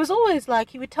it was always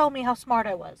like, he would tell me how smart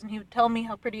I was, and he would tell me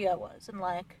how pretty I was, and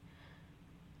like,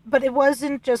 but it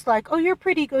wasn't just like, oh, you're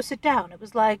pretty, go sit down. It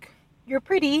was like, you're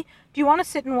pretty, do you want to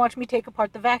sit and watch me take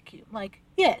apart the vacuum? Like,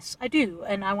 yes, I do,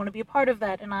 and I want to be a part of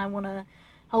that, and I want to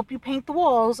help you paint the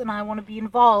walls, and I want to be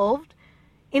involved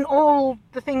in all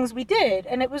the things we did.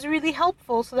 And it was really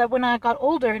helpful, so that when I got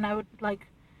older and I would, like,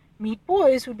 meet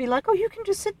boys who'd be like, oh, you can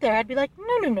just sit there. I'd be like,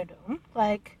 no.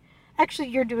 Like, actually,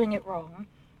 you're doing it wrong.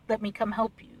 Let me come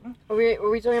help you. Are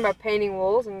we talking about painting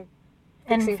walls and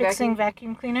Fixing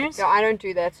vacuum cleaners? No, I don't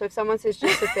do that. So if someone says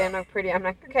just sit there and look pretty, I'm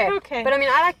like, okay. Okay. But I mean,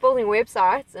 I like building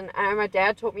websites, and my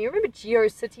dad taught me. You remember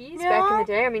GeoCities back in the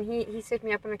day? I mean, he set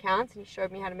me up an account and he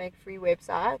showed me how to make free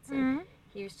websites. And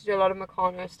he used to do a lot of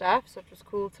Meccano stuff, so it was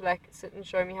cool to like sit and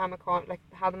show me how the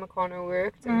Meccano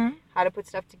worked and how to put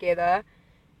stuff together.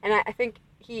 And I think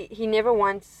he never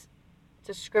once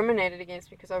discriminated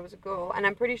against me because I was a girl. And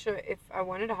I'm pretty sure if I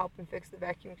wanted to help him fix the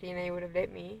vacuum cleaner, he would have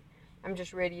let me. I'm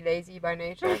just really lazy by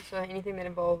nature, so anything that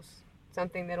involves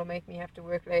something that'll make me have to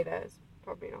work later is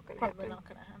probably not going to happen. Probably not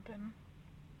going to happen.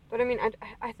 But I mean,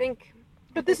 I think...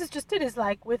 But this is just it, is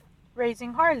like with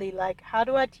raising Harley. Like, how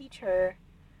do I teach her?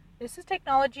 This is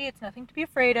technology. It's nothing to be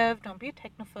afraid of. Don't be a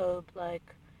technophobe.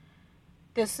 Like,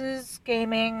 this is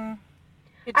gaming.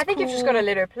 It's I think you've just cool. got to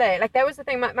let her play. Like, that was the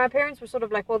thing. My parents were sort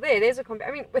of like, well, there's a...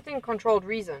 I mean, within controlled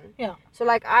reason. Yeah. So,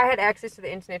 like, I had access to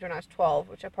the internet when I was 12,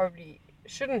 which I probably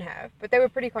shouldn't have, but they were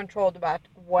pretty controlled about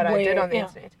what I did on the Yeah.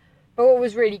 internet. But what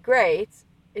was really great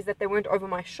is that they weren't over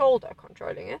my shoulder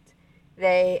controlling it.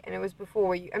 And it was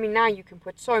before now you can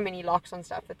put so many locks on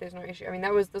stuff that there's no issue. I mean,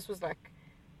 this was like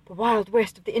the Wild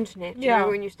West of the internet, you know,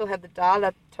 when you still had the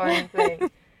dial-up tone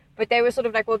playing. But they were sort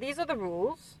of like, well, these are the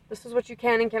rules. This is what you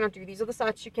can and cannot do. These are the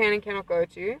sites you can and cannot go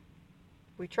to.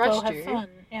 We trust Go you. have fun.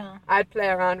 Yeah. I'd play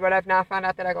around. What I've now found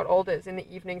out that I got older is in the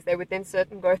evenings they would then sit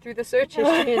and go through the search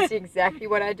history and see exactly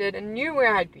what I did and knew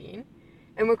where I'd been,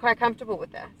 and were quite comfortable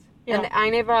with that. Yeah. And I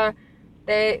never,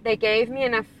 they gave me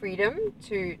enough freedom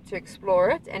to explore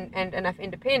it and enough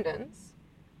independence,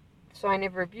 so I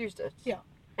never abused it. Yeah.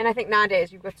 And I think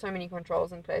nowadays you've got so many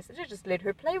controls in place that you just let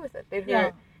her play with it.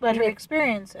 Let her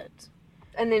experience it.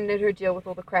 And then let her deal with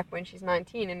all the crap when she's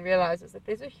 19 and realizes that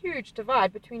there's a huge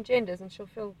divide between genders, and she'll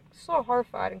feel so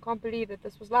horrified and can't believe that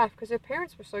this was life because her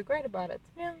parents were so great about it.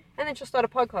 Yeah. And then she'll start a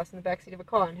podcast in the backseat of a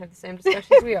car and have the same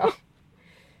discussions we are.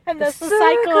 And that's the circle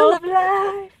cycle. of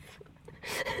life.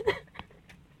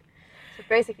 So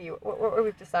basically, what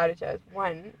we've decided here is,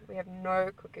 one, we have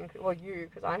no cooking clue. Well, you,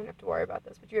 because I don't have to worry about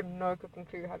this, but you have no cooking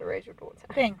clue how to raise your daughter.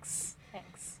 Thanks.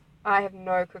 I have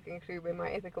no cooking clue where my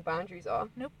ethical boundaries are.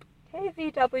 Nope. Hey,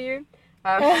 VW.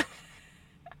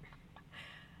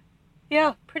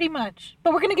 Yeah, pretty much.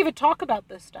 But we're going to give a talk about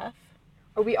this stuff.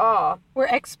 Oh, we are. We're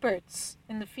experts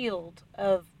in the field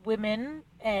of women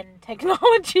and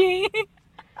technology.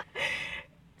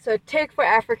 So, Tech for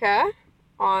Africa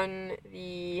on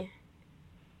the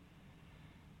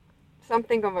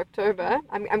something of October.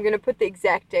 I'm going to put the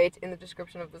exact date in the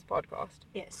description of this podcast.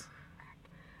 Yes.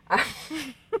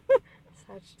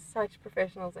 Such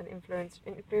professionals and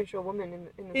influential women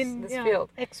in this yeah,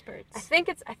 field. Experts. I think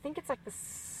it's like the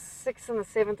 6th and the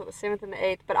 7th, or the 7th and the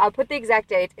 8th, but I'll put the exact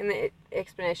date in the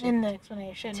explanation.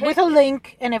 With a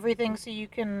link and everything, so you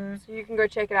can go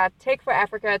check it out. Tech for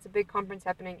Africa. It's a big conference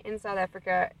happening in South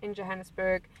Africa, in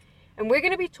Johannesburg, and we're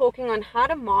going to be talking on how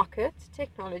to market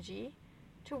technology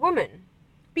to women.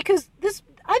 Because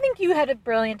I think you had a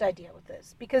brilliant idea with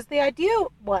this. Because the idea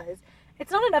was,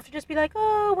 it's not enough to just be like,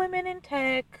 oh, women in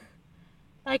tech,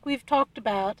 like we've talked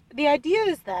about. The idea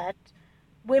is that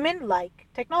women like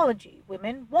technology.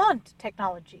 Women want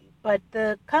technology. But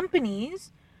the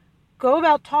companies go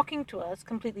about talking to us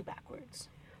completely backwards.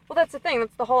 Well, that's the thing.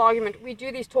 That's the whole argument. We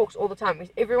do these talks all the time.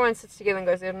 Everyone sits together and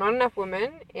goes, there's not enough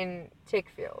women in tech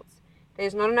fields.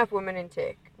 There's not enough women in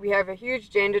tech. We have a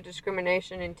huge gender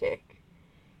discrimination in tech.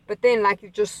 But then, like you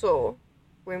just saw,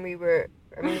 when we were,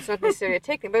 I mean, it's not necessarily a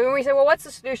tech thing, but when we say, well, what's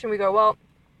the solution? We go, well,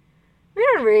 we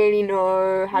don't really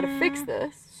know how to fix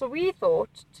this. So we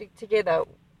thought together,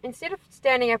 instead of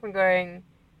standing up and going,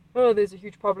 oh, there's a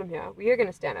huge problem here, we are going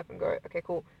to stand up and go, okay,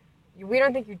 cool. We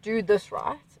don't think you do this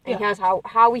right, and here's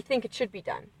how we think it should be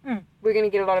done. We're going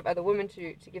to get a lot of other women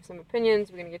to give some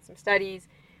opinions. We're going to get some studies,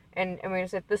 and we're going to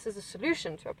say this is a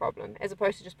solution to a problem, as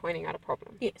opposed to just pointing out a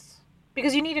problem. Yes.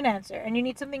 Because you need an answer, and you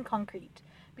need something concrete.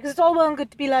 Because it's all well and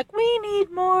good to be like, we need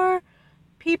more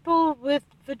people with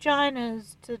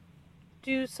vaginas to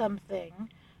do something.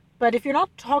 But if you're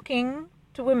not talking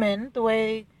to women the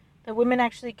way that women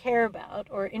actually care about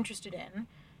or are interested in,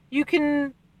 you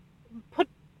can put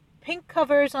pink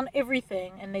covers on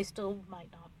everything and they still might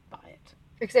not buy it.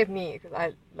 Except me, because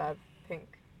I love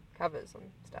pink covers and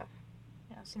stuff.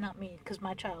 Yeah, see, not me, because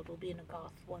my child will be in a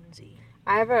goth onesie.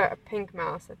 I have a pink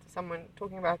mouse that someone,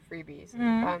 talking about freebies,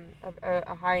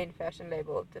 a high-end fashion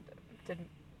label did.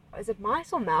 Is it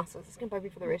mice or mouses? It's going to bug me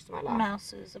for the rest of my life.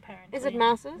 Mouses, apparently. Is it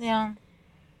mouses? Yeah.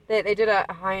 They did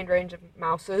a high-end range of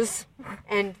mouses,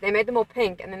 and they made them all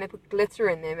pink, and then they put glitter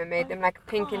in them and made them like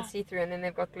pink and see-through, and then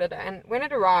they've got glitter. And when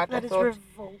it arrived, I thought,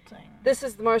 revolting. this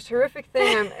is the most horrific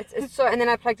thing. It's so. And then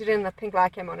I plugged it in, the pink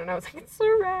light came on, and I was like, it's so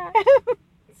rad.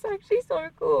 It's actually so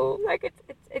cool. Like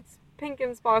it's pink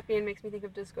and sparkly and makes me think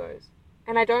of discos.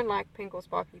 And I don't like pink or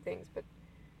sparkly things, but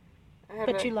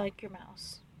you like your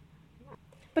mouse.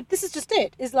 But this is just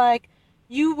it. Is like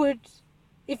you would,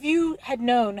 if you had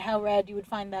known how rad you would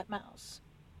find that mouse,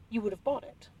 you would have bought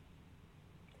it.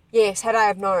 Yes, had I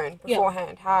have known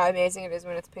beforehand how amazing it is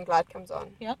when its pink light comes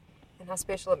on. Yeah. And how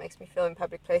special it makes me feel in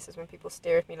public places when people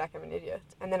stare at me like I'm an idiot.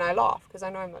 And then I laugh because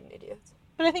I know I'm not an idiot.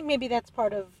 But I think maybe that's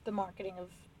part of the marketing of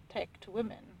tech to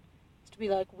women. Is to be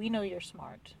like, we know you're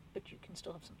smart, but you can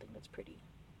still have something that's pretty.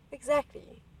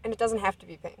 Exactly. And it doesn't have to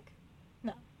be pink.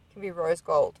 No. It can be rose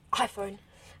gold. iPhone.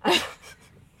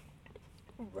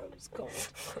 Rose gold.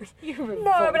 You're revolting.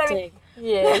 No, but I mean,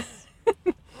 yes.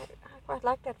 I quite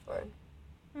like that phone.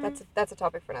 That's a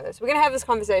topic for another. So we're going to have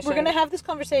this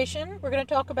conversation. We're going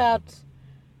to talk about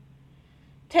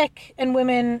tech and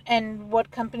women and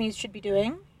what companies should be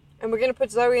doing. And we're going to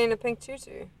put Zoe in a pink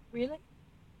tutu. Really?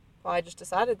 Well, I just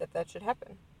decided that should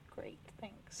happen. Great,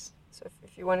 thanks. So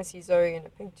if you want to see Zoe in a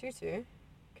pink tutu,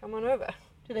 come on over.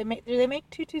 Do they make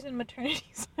tutus in maternity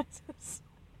sizes?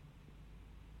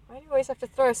 Why do you always have to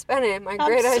throw a spanner in my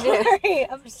great idea?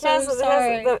 I'm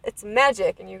sorry. It's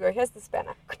magic, and you go, here's the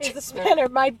spanner. Here's the spanner.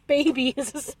 My baby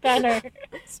is a spanner.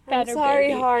 I'm sorry,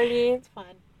 baby. Harley. It's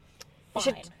fine.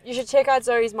 You should check out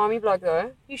Zoe's mommy blog,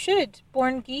 though. You should.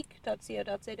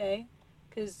 borngeek.co.za,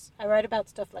 because I write about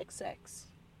stuff like sex,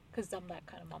 because I'm that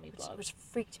kind of mommy blog. Which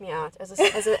freaked me out.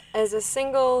 As a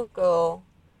single girl,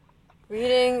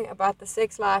 reading about the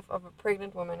sex life of a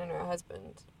pregnant woman and her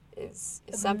husband is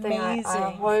something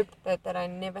I hope that I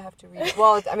never have to read.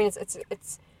 Well, I mean,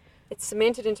 it's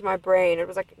cemented into my brain. It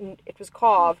was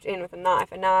carved in with a knife,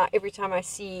 and now every time I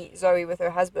see Zoe with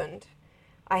her husband,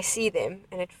 I see them,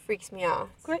 and it freaks me out.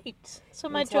 Great. So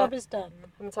my job is done.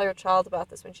 I'm going to tell your child about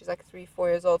this when she's like 3-4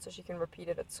 years old, so she can repeat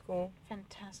it at school.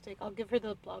 Fantastic. I'll give her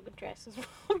the blog address as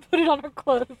well. Put it on her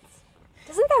clothes.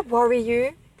 Doesn't that worry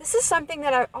you? This is something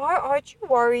that aren't you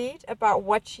worried about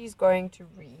what she's going to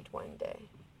read one day?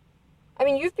 I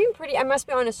mean, you've been pretty, I must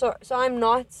be honest, so I'm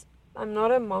not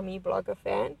a mommy blogger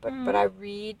fan, but I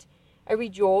read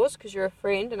yours because you're a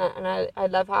friend, and I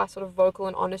love how sort of vocal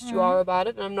and honest you are about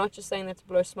it, and I'm not just saying that to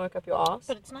blow smoke up your ass.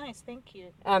 But it's nice, thank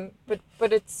you.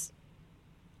 But it's,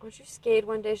 aren't you scared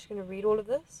one day she's going to read all of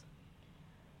this?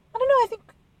 I don't know, I think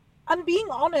I'm being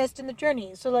honest in the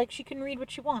journey, so like she can read what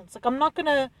she wants. Like I'm not going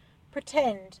to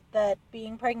pretend that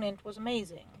being pregnant was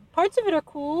amazing. Parts of it are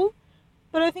cool,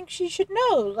 but I think she should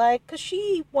know, like, because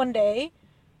she one day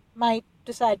might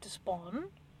decide to spawn,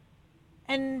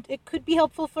 and it could be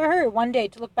helpful for her one day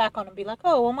to look back on and be like,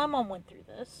 oh, well, my mom went through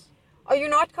this. Are you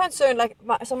not concerned, like,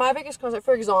 my biggest concern,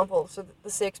 for example, so the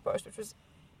sex post, which was,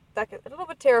 like, a little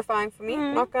bit terrifying for me,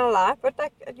 not gonna lie, but,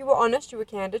 like, you were honest, you were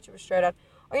candid, you were straight out.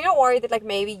 Are you not worried that, like,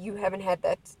 maybe you haven't had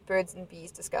that birds and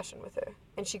bees discussion with her,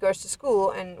 and she goes to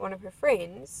school, and one of her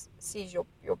friends sees your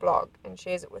blog and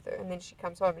shares it with her, and then she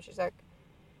comes home and she's like,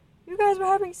 you guys were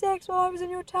having sex while I was in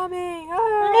your tummy,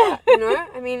 ah! You know,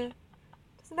 I mean,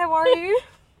 doesn't that worry you?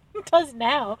 It does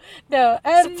now. No.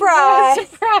 Surprise!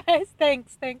 Surprise!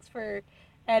 Thanks for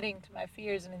adding to my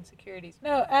fears and insecurities.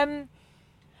 No,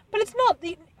 but it's not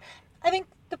I think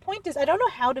the point is I don't know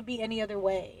how to be any other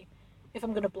way if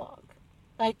I'm going to blog.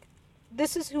 Like,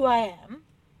 this is who I am.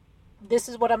 This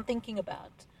is what I'm thinking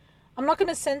about. I'm not going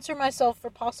to censor myself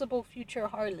for possible future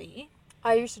Harley.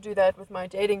 I used to do that with my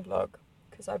dating blog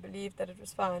because I believed that it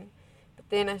was fun. But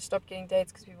then I stopped getting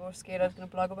dates because people were scared I was going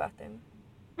to blog about them.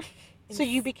 So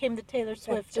you became the Taylor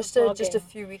Swift just a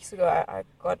few weeks ago, I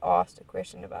got asked a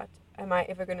question about, am I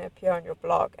ever going to appear on your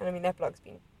blog? And I mean, that blog's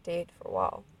been dead for a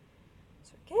while.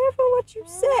 So careful what you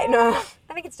say. No,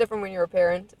 I think it's different when you're a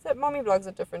parent. It's that mommy blogs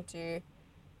are different to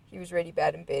he was really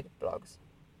bad in bed blogs.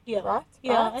 Yeah. Right?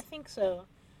 Yeah, Right? I think so.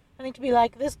 I think to be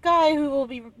like, this guy who will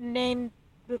be named,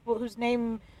 whose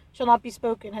name shall not be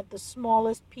spoken, had the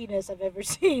smallest penis I've ever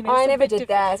seen. I never did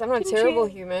that. I'm not a Didn't terrible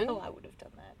you? human. Oh, I would have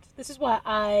done that. This is why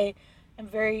I am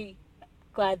very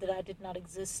glad that I did not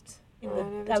exist in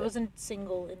I wasn't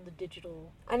single in the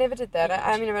digital. I never did that.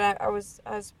 I mean, but I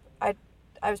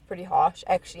was pretty harsh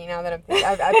actually. Now that I'm thinking,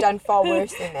 I've done far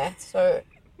worse than that. So,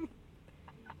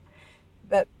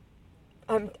 but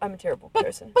I'm a terrible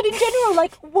person. But in general,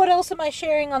 like, what else am I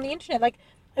sharing on the internet? Like,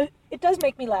 it does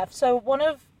make me laugh. So one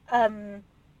of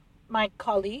my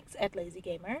colleagues at Lazy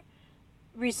Gamer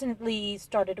recently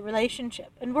started a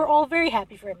relationship, and we're all very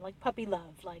happy for him. Like, puppy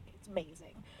love, like, it's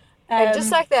amazing. And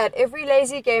just like that, every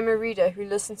Lazy Gamer reader who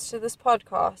listens to this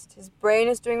podcast, his brain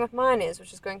is doing what mine is,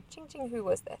 which is going, ching ching, who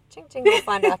was that? Ching ching, we'll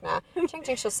find out now. Ching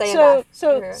ching, she'll say enough.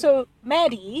 So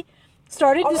Maddie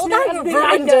started this now new... you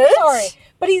ruined it. Sorry.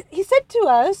 But he said to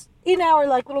us, in our,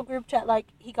 like, little group chat, like,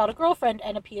 he got a girlfriend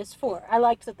and a PS4. I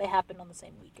liked that they happened on the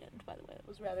same weekend, by the way. It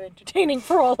was rather entertaining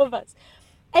for all of us.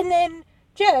 And then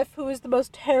Jeff, who is the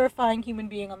most terrifying human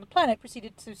being on the planet,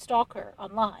 proceeded to stalk her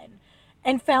online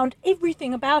and found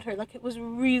everything about her. Like, it was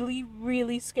really,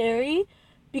 really scary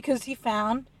because he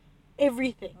found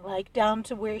everything, like, down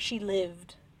to where she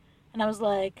lived. And I was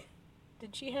like,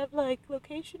 did she have, like,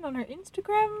 location on her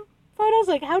Instagram photos?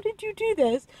 Like, how did you do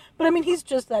this? But, I mean, he's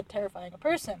just that terrifying a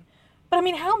person. But, I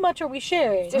mean, how much are we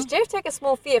sharing? Does Jeff take a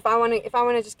small fee if I want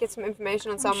to just get some information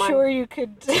on someone? I'm sure you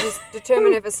could. To just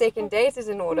determine if a second date is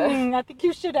in order. I think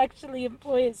you should actually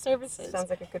employ his services. Sounds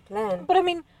like a good plan. But, I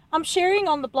mean, I'm sharing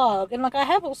on the blog, and, like, I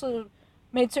have also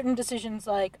made certain decisions,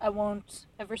 like, I won't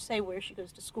ever say where she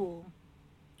goes to school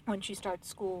when she starts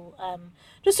school.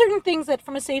 Just certain things that,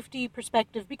 from a safety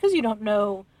perspective, because you don't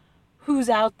know who's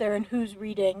out there and who's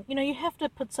reading, you know, you have to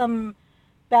put some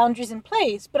boundaries in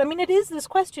place. But I mean, it is this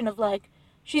question of like,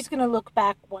 she's going to look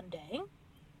back one day,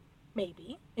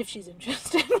 maybe, if she's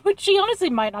interested, which she honestly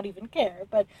might not even care,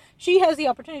 but she has the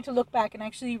opportunity to look back and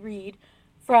actually read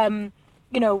from,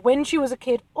 you know, when she was a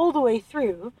kid all the way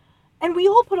through. And we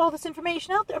all put all this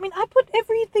information out there. I mean, I put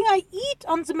everything I eat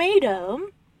on Zomato,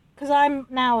 because I'm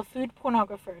now a food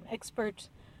pornographer, an expert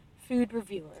food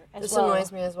reviewer as This well.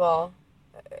 annoys me as well.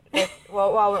 Like,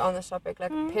 well, while we're on this topic,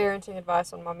 like parenting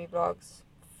advice on mommy blogs,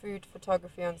 food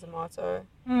photography on Zomato.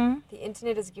 Mm. The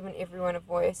internet has given everyone a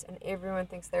voice, and everyone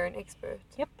thinks they're an expert.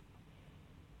 Yep.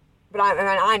 But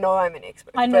I know I'm an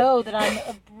expert. I know that I'm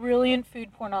a brilliant food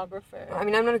pornographer. I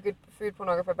mean, I'm not a good food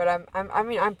pornographer, but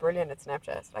I'm brilliant at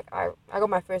Snapchat. Like, I got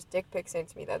my first dick pic sent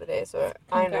to me the other day, so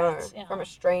Congrats, I know yeah. from a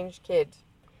strange kid.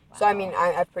 Wow. So I mean,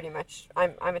 I pretty much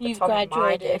I'm at the You've top of my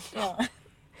graduated. game. Yeah.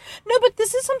 No, but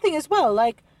this is something as well.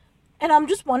 Like, and I'm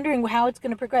just wondering how it's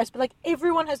going to progress. But like,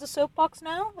 everyone has a soapbox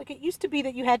now. Like, it used to be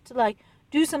that you had to like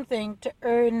do something to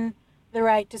earn the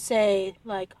right to say,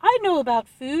 like, I know about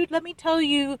food. Let me tell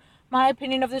you my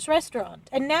opinion of this restaurant.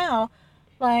 And now,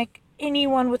 like,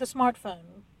 anyone with a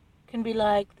smartphone can be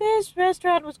like, this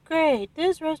restaurant was great.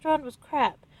 This restaurant was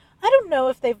crap. I don't know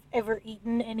if they've ever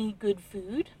eaten any good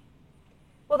food.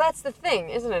 Well, that's the thing,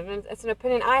 isn't it? And it's an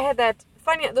opinion. I had that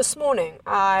funny this morning.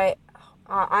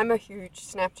 I'm a huge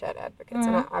Snapchat advocate,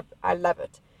 and I love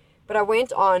it. But I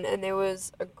went on, and there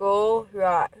was a girl who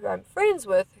I'm friends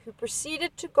with who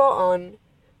proceeded to go on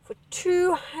for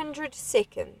 200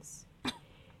 seconds.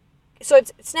 So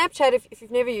it's Snapchat, if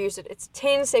you've never used it, it's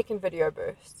 10-second video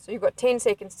bursts. So you've got 10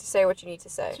 seconds to say what you need to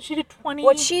say. So she did 20.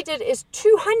 What she did is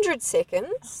 200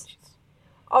 seconds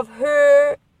of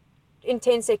her in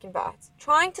 10-second bites,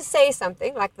 trying to say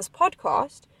something like this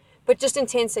podcast, but just in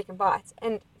 10-second bites,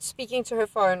 and speaking to her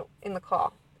phone in the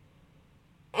car.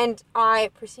 And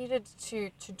I proceeded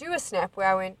to do a snap where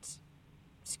I went,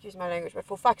 excuse my language, but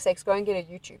for fuck's sakes, go and get a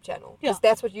YouTube channel. Because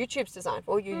that's what YouTube's designed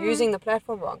for. You're using the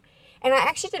platform wrong. And I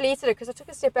actually deleted it because I took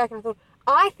a step back and I thought,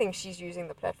 I think she's using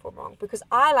the platform wrong because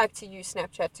I like to use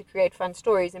Snapchat to create fun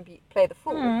stories and play the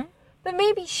fool. But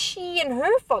maybe she and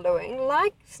her following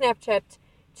like Snapchat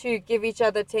to give each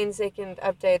other 10-second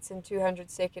updates in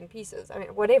 200-second pieces. I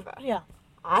mean, whatever. Yeah.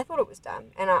 I thought it was dumb.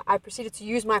 And I proceeded to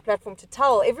use my platform to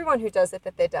tell everyone who does it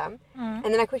that they're dumb. And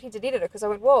then I quickly deleted it because I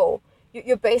went, whoa,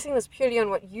 you're basing this purely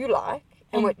on what you like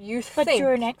and what you think. But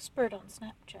you're an expert on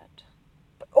Snapchat.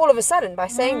 All of a sudden, by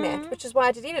saying that, which is why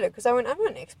I deleted it, because I went, I'm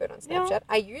not an expert on Snapchat. Yeah.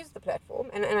 I use the platform,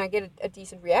 and I get a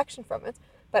decent reaction from it,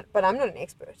 but I'm not an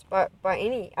expert by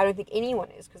any, I don't think anyone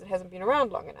is, because it hasn't been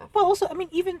around long enough. Well, also, I mean,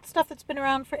 even stuff that's been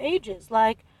around for ages,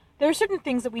 like, there are certain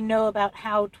things that we know about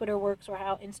how Twitter works or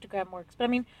how Instagram works, but I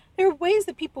mean, there are ways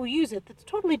that people use it that's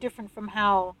totally different from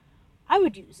how I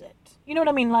would use it. You know what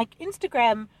I mean? Like,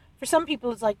 Instagram, for some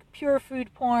people, is like pure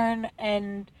food porn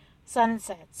and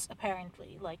sunsets,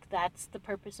 apparently. Like, that's the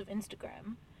purpose of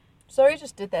Instagram. Zoe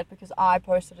just did that because I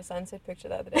posted a sunset picture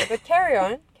the other day. But carry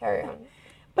on.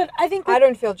 But I think I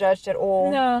don't feel judged at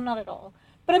all. No, not at all.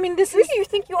 But I mean, this Who is... do you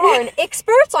think you are, an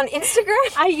expert on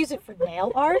Instagram? I use it for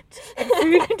nail art and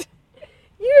food.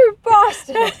 You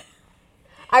bastard.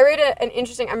 I read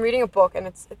I'm reading a book, and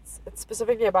it's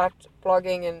specifically about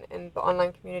blogging and the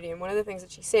online community. And one of the things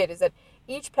that she said is that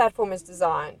each platform is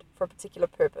designed for a particular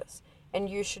purpose, and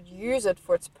you should use it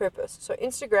for its purpose. So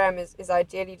Instagram is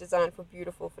ideally designed for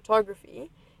beautiful photography,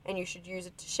 and you should use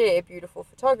it to share beautiful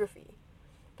photography.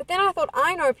 But then I thought,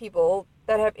 I know people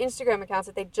that have Instagram accounts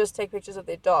that they just take pictures of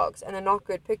their dogs, and they're not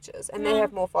good pictures, and they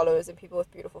have more followers than people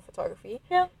with beautiful photography.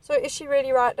 Yeah. So is she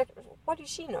really right? Like, what does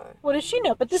she know? What does she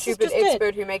know? But this Stupid is just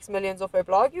expert who makes millions off her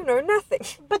blog. You know nothing.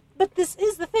 But this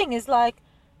is the thing, is like,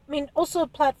 I mean, also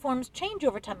platforms change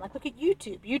over time. Like, look at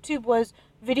YouTube. YouTube was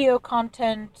video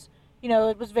content. You know,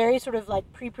 it was very sort of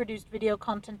like pre-produced video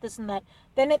content, this and that.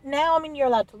 Then now, I mean, you're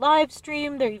allowed to live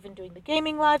stream. They're even doing the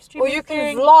gaming live stream. Or you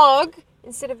can vlog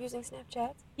instead of using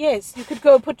Snapchat. Yes, you could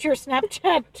go put your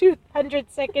Snapchat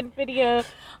 200-second video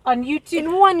on YouTube.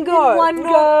 In one go.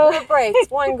 No breaks.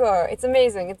 One go. It's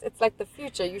amazing. It's like the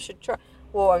future. You should try.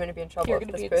 Whoa, I'm going to be in trouble You're if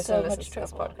going to this be in person so listens much to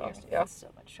this trouble. podcast. Yeah. So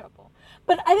much trouble.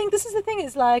 But I think this is the thing,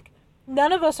 is like,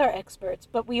 none of us are experts,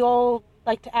 but we all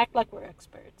like to act like we're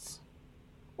experts.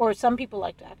 Or some people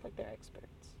like to act like they're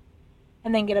experts.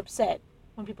 And then get upset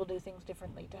when people do things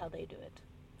differently to how they do it.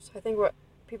 So I think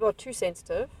people are too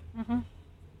sensitive. Mm-hmm.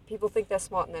 People think they're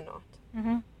smart and they're not.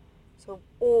 Mm-hmm. So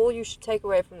all you should take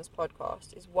away from this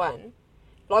podcast is, one,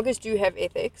 bloggers do have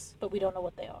ethics. But we don't know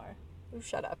what they are. Oh,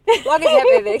 shut up. Bloggers have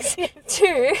ethics.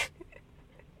 Two,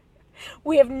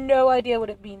 we have no idea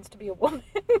what it means to be a woman.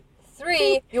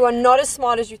 three, you are not as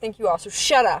smart as you think you are. So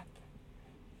shut up.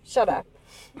 Shut up.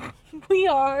 We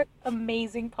are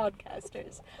amazing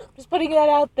podcasters. Just putting that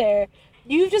out there.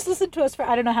 You've just listened to us for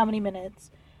I don't know how many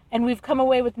minutes, and we've come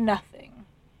away with nothing.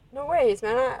 No ways,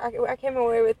 man. I came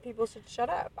away with people should shut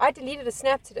up. I deleted a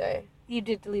snap today. You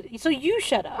did delete it. So you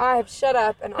shut up. I have shut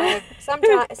up, and I have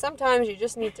sometimes you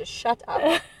just need to shut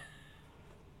up.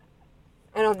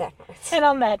 And on that note. And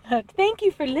on that note, thank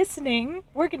you for listening.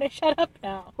 We're going to shut up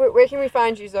now. Where can we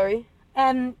find you, Zoe?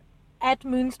 At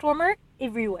Moonstormer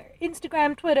everywhere.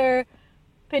 Instagram, Twitter,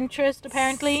 Pinterest,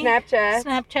 apparently.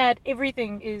 Snapchat.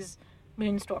 Everything is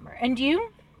Moonstormer. And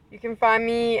you? You can find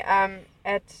me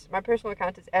at my personal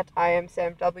account is at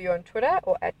IamSamW on Twitter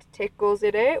or at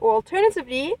TechGirlZA, or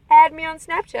alternatively, add me on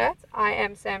Snapchat.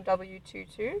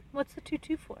 IamSamW22. What's the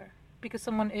 22 for? Because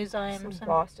someone is Some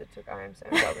bastard took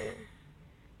IamSamW.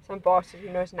 Some bastard who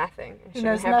knows nothing and Who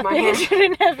knows shouldn't have nothing my and hand.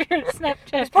 shouldn't have your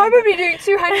Snapchat. He's probably doing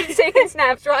 200-second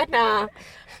snaps right now.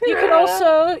 You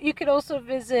could also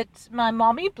visit my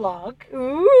mommy blog,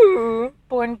 Ooh.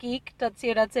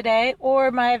 borngeek.co.za,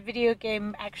 or my video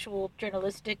game actual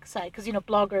journalistic site, because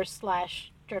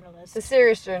blogger/journalist. The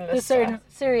serious journalist. The site.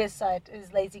 serious site is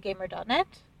lazygamer.net,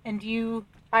 and you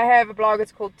I have a blog.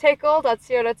 It's called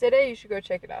techgirl.co.za. You should go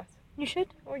check it out. you should.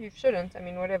 Or you shouldn't. I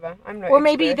mean, whatever. I'm no Or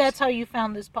maybe expert. that's how you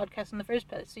found this podcast in the first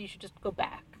place, so you should just go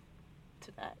back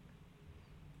to that.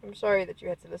 I'm sorry that you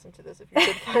had to listen to this if you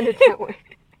did find it that way.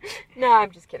 No,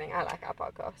 I'm just kidding. I like our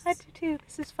podcasts. I do too.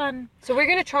 This is fun. So we're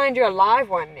going to try and do a live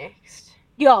one next.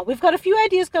 Yeah, we've got a few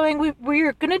ideas going.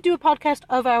 We're going to do a podcast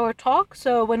of our talk,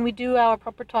 so when we do our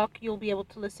proper talk, you'll be able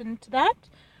to listen to that.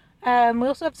 We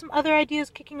also have some other ideas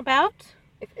kicking about.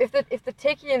 If the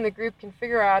techie in the group can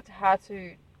figure out how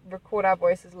to record our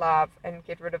voices live and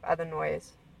get rid of other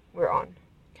noise, we're on.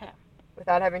 Okay.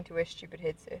 Without having to wear stupid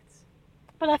headsets.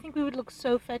 But I think we would look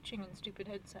so fetching in stupid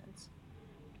headsets.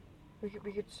 We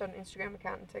could start an Instagram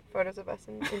account and take photos of us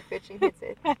in fetching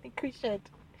headsets. I think we should.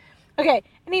 Okay,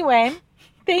 anyway,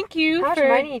 thank you How much for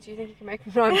money do you think you can make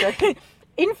from no, I'm joking.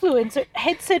 influencer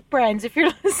headset brands if you're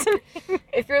listening.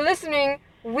 If you're listening,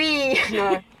 no,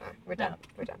 we're done. No.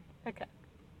 We're done. Okay.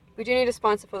 We do need a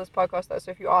sponsor for this podcast, though.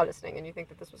 So if you are listening and you think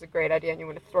that this was a great idea and you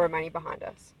want to throw money behind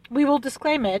us, We will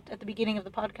disclaim it at the beginning of the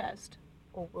podcast.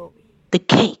 or will we? The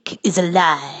cake is a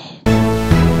lie.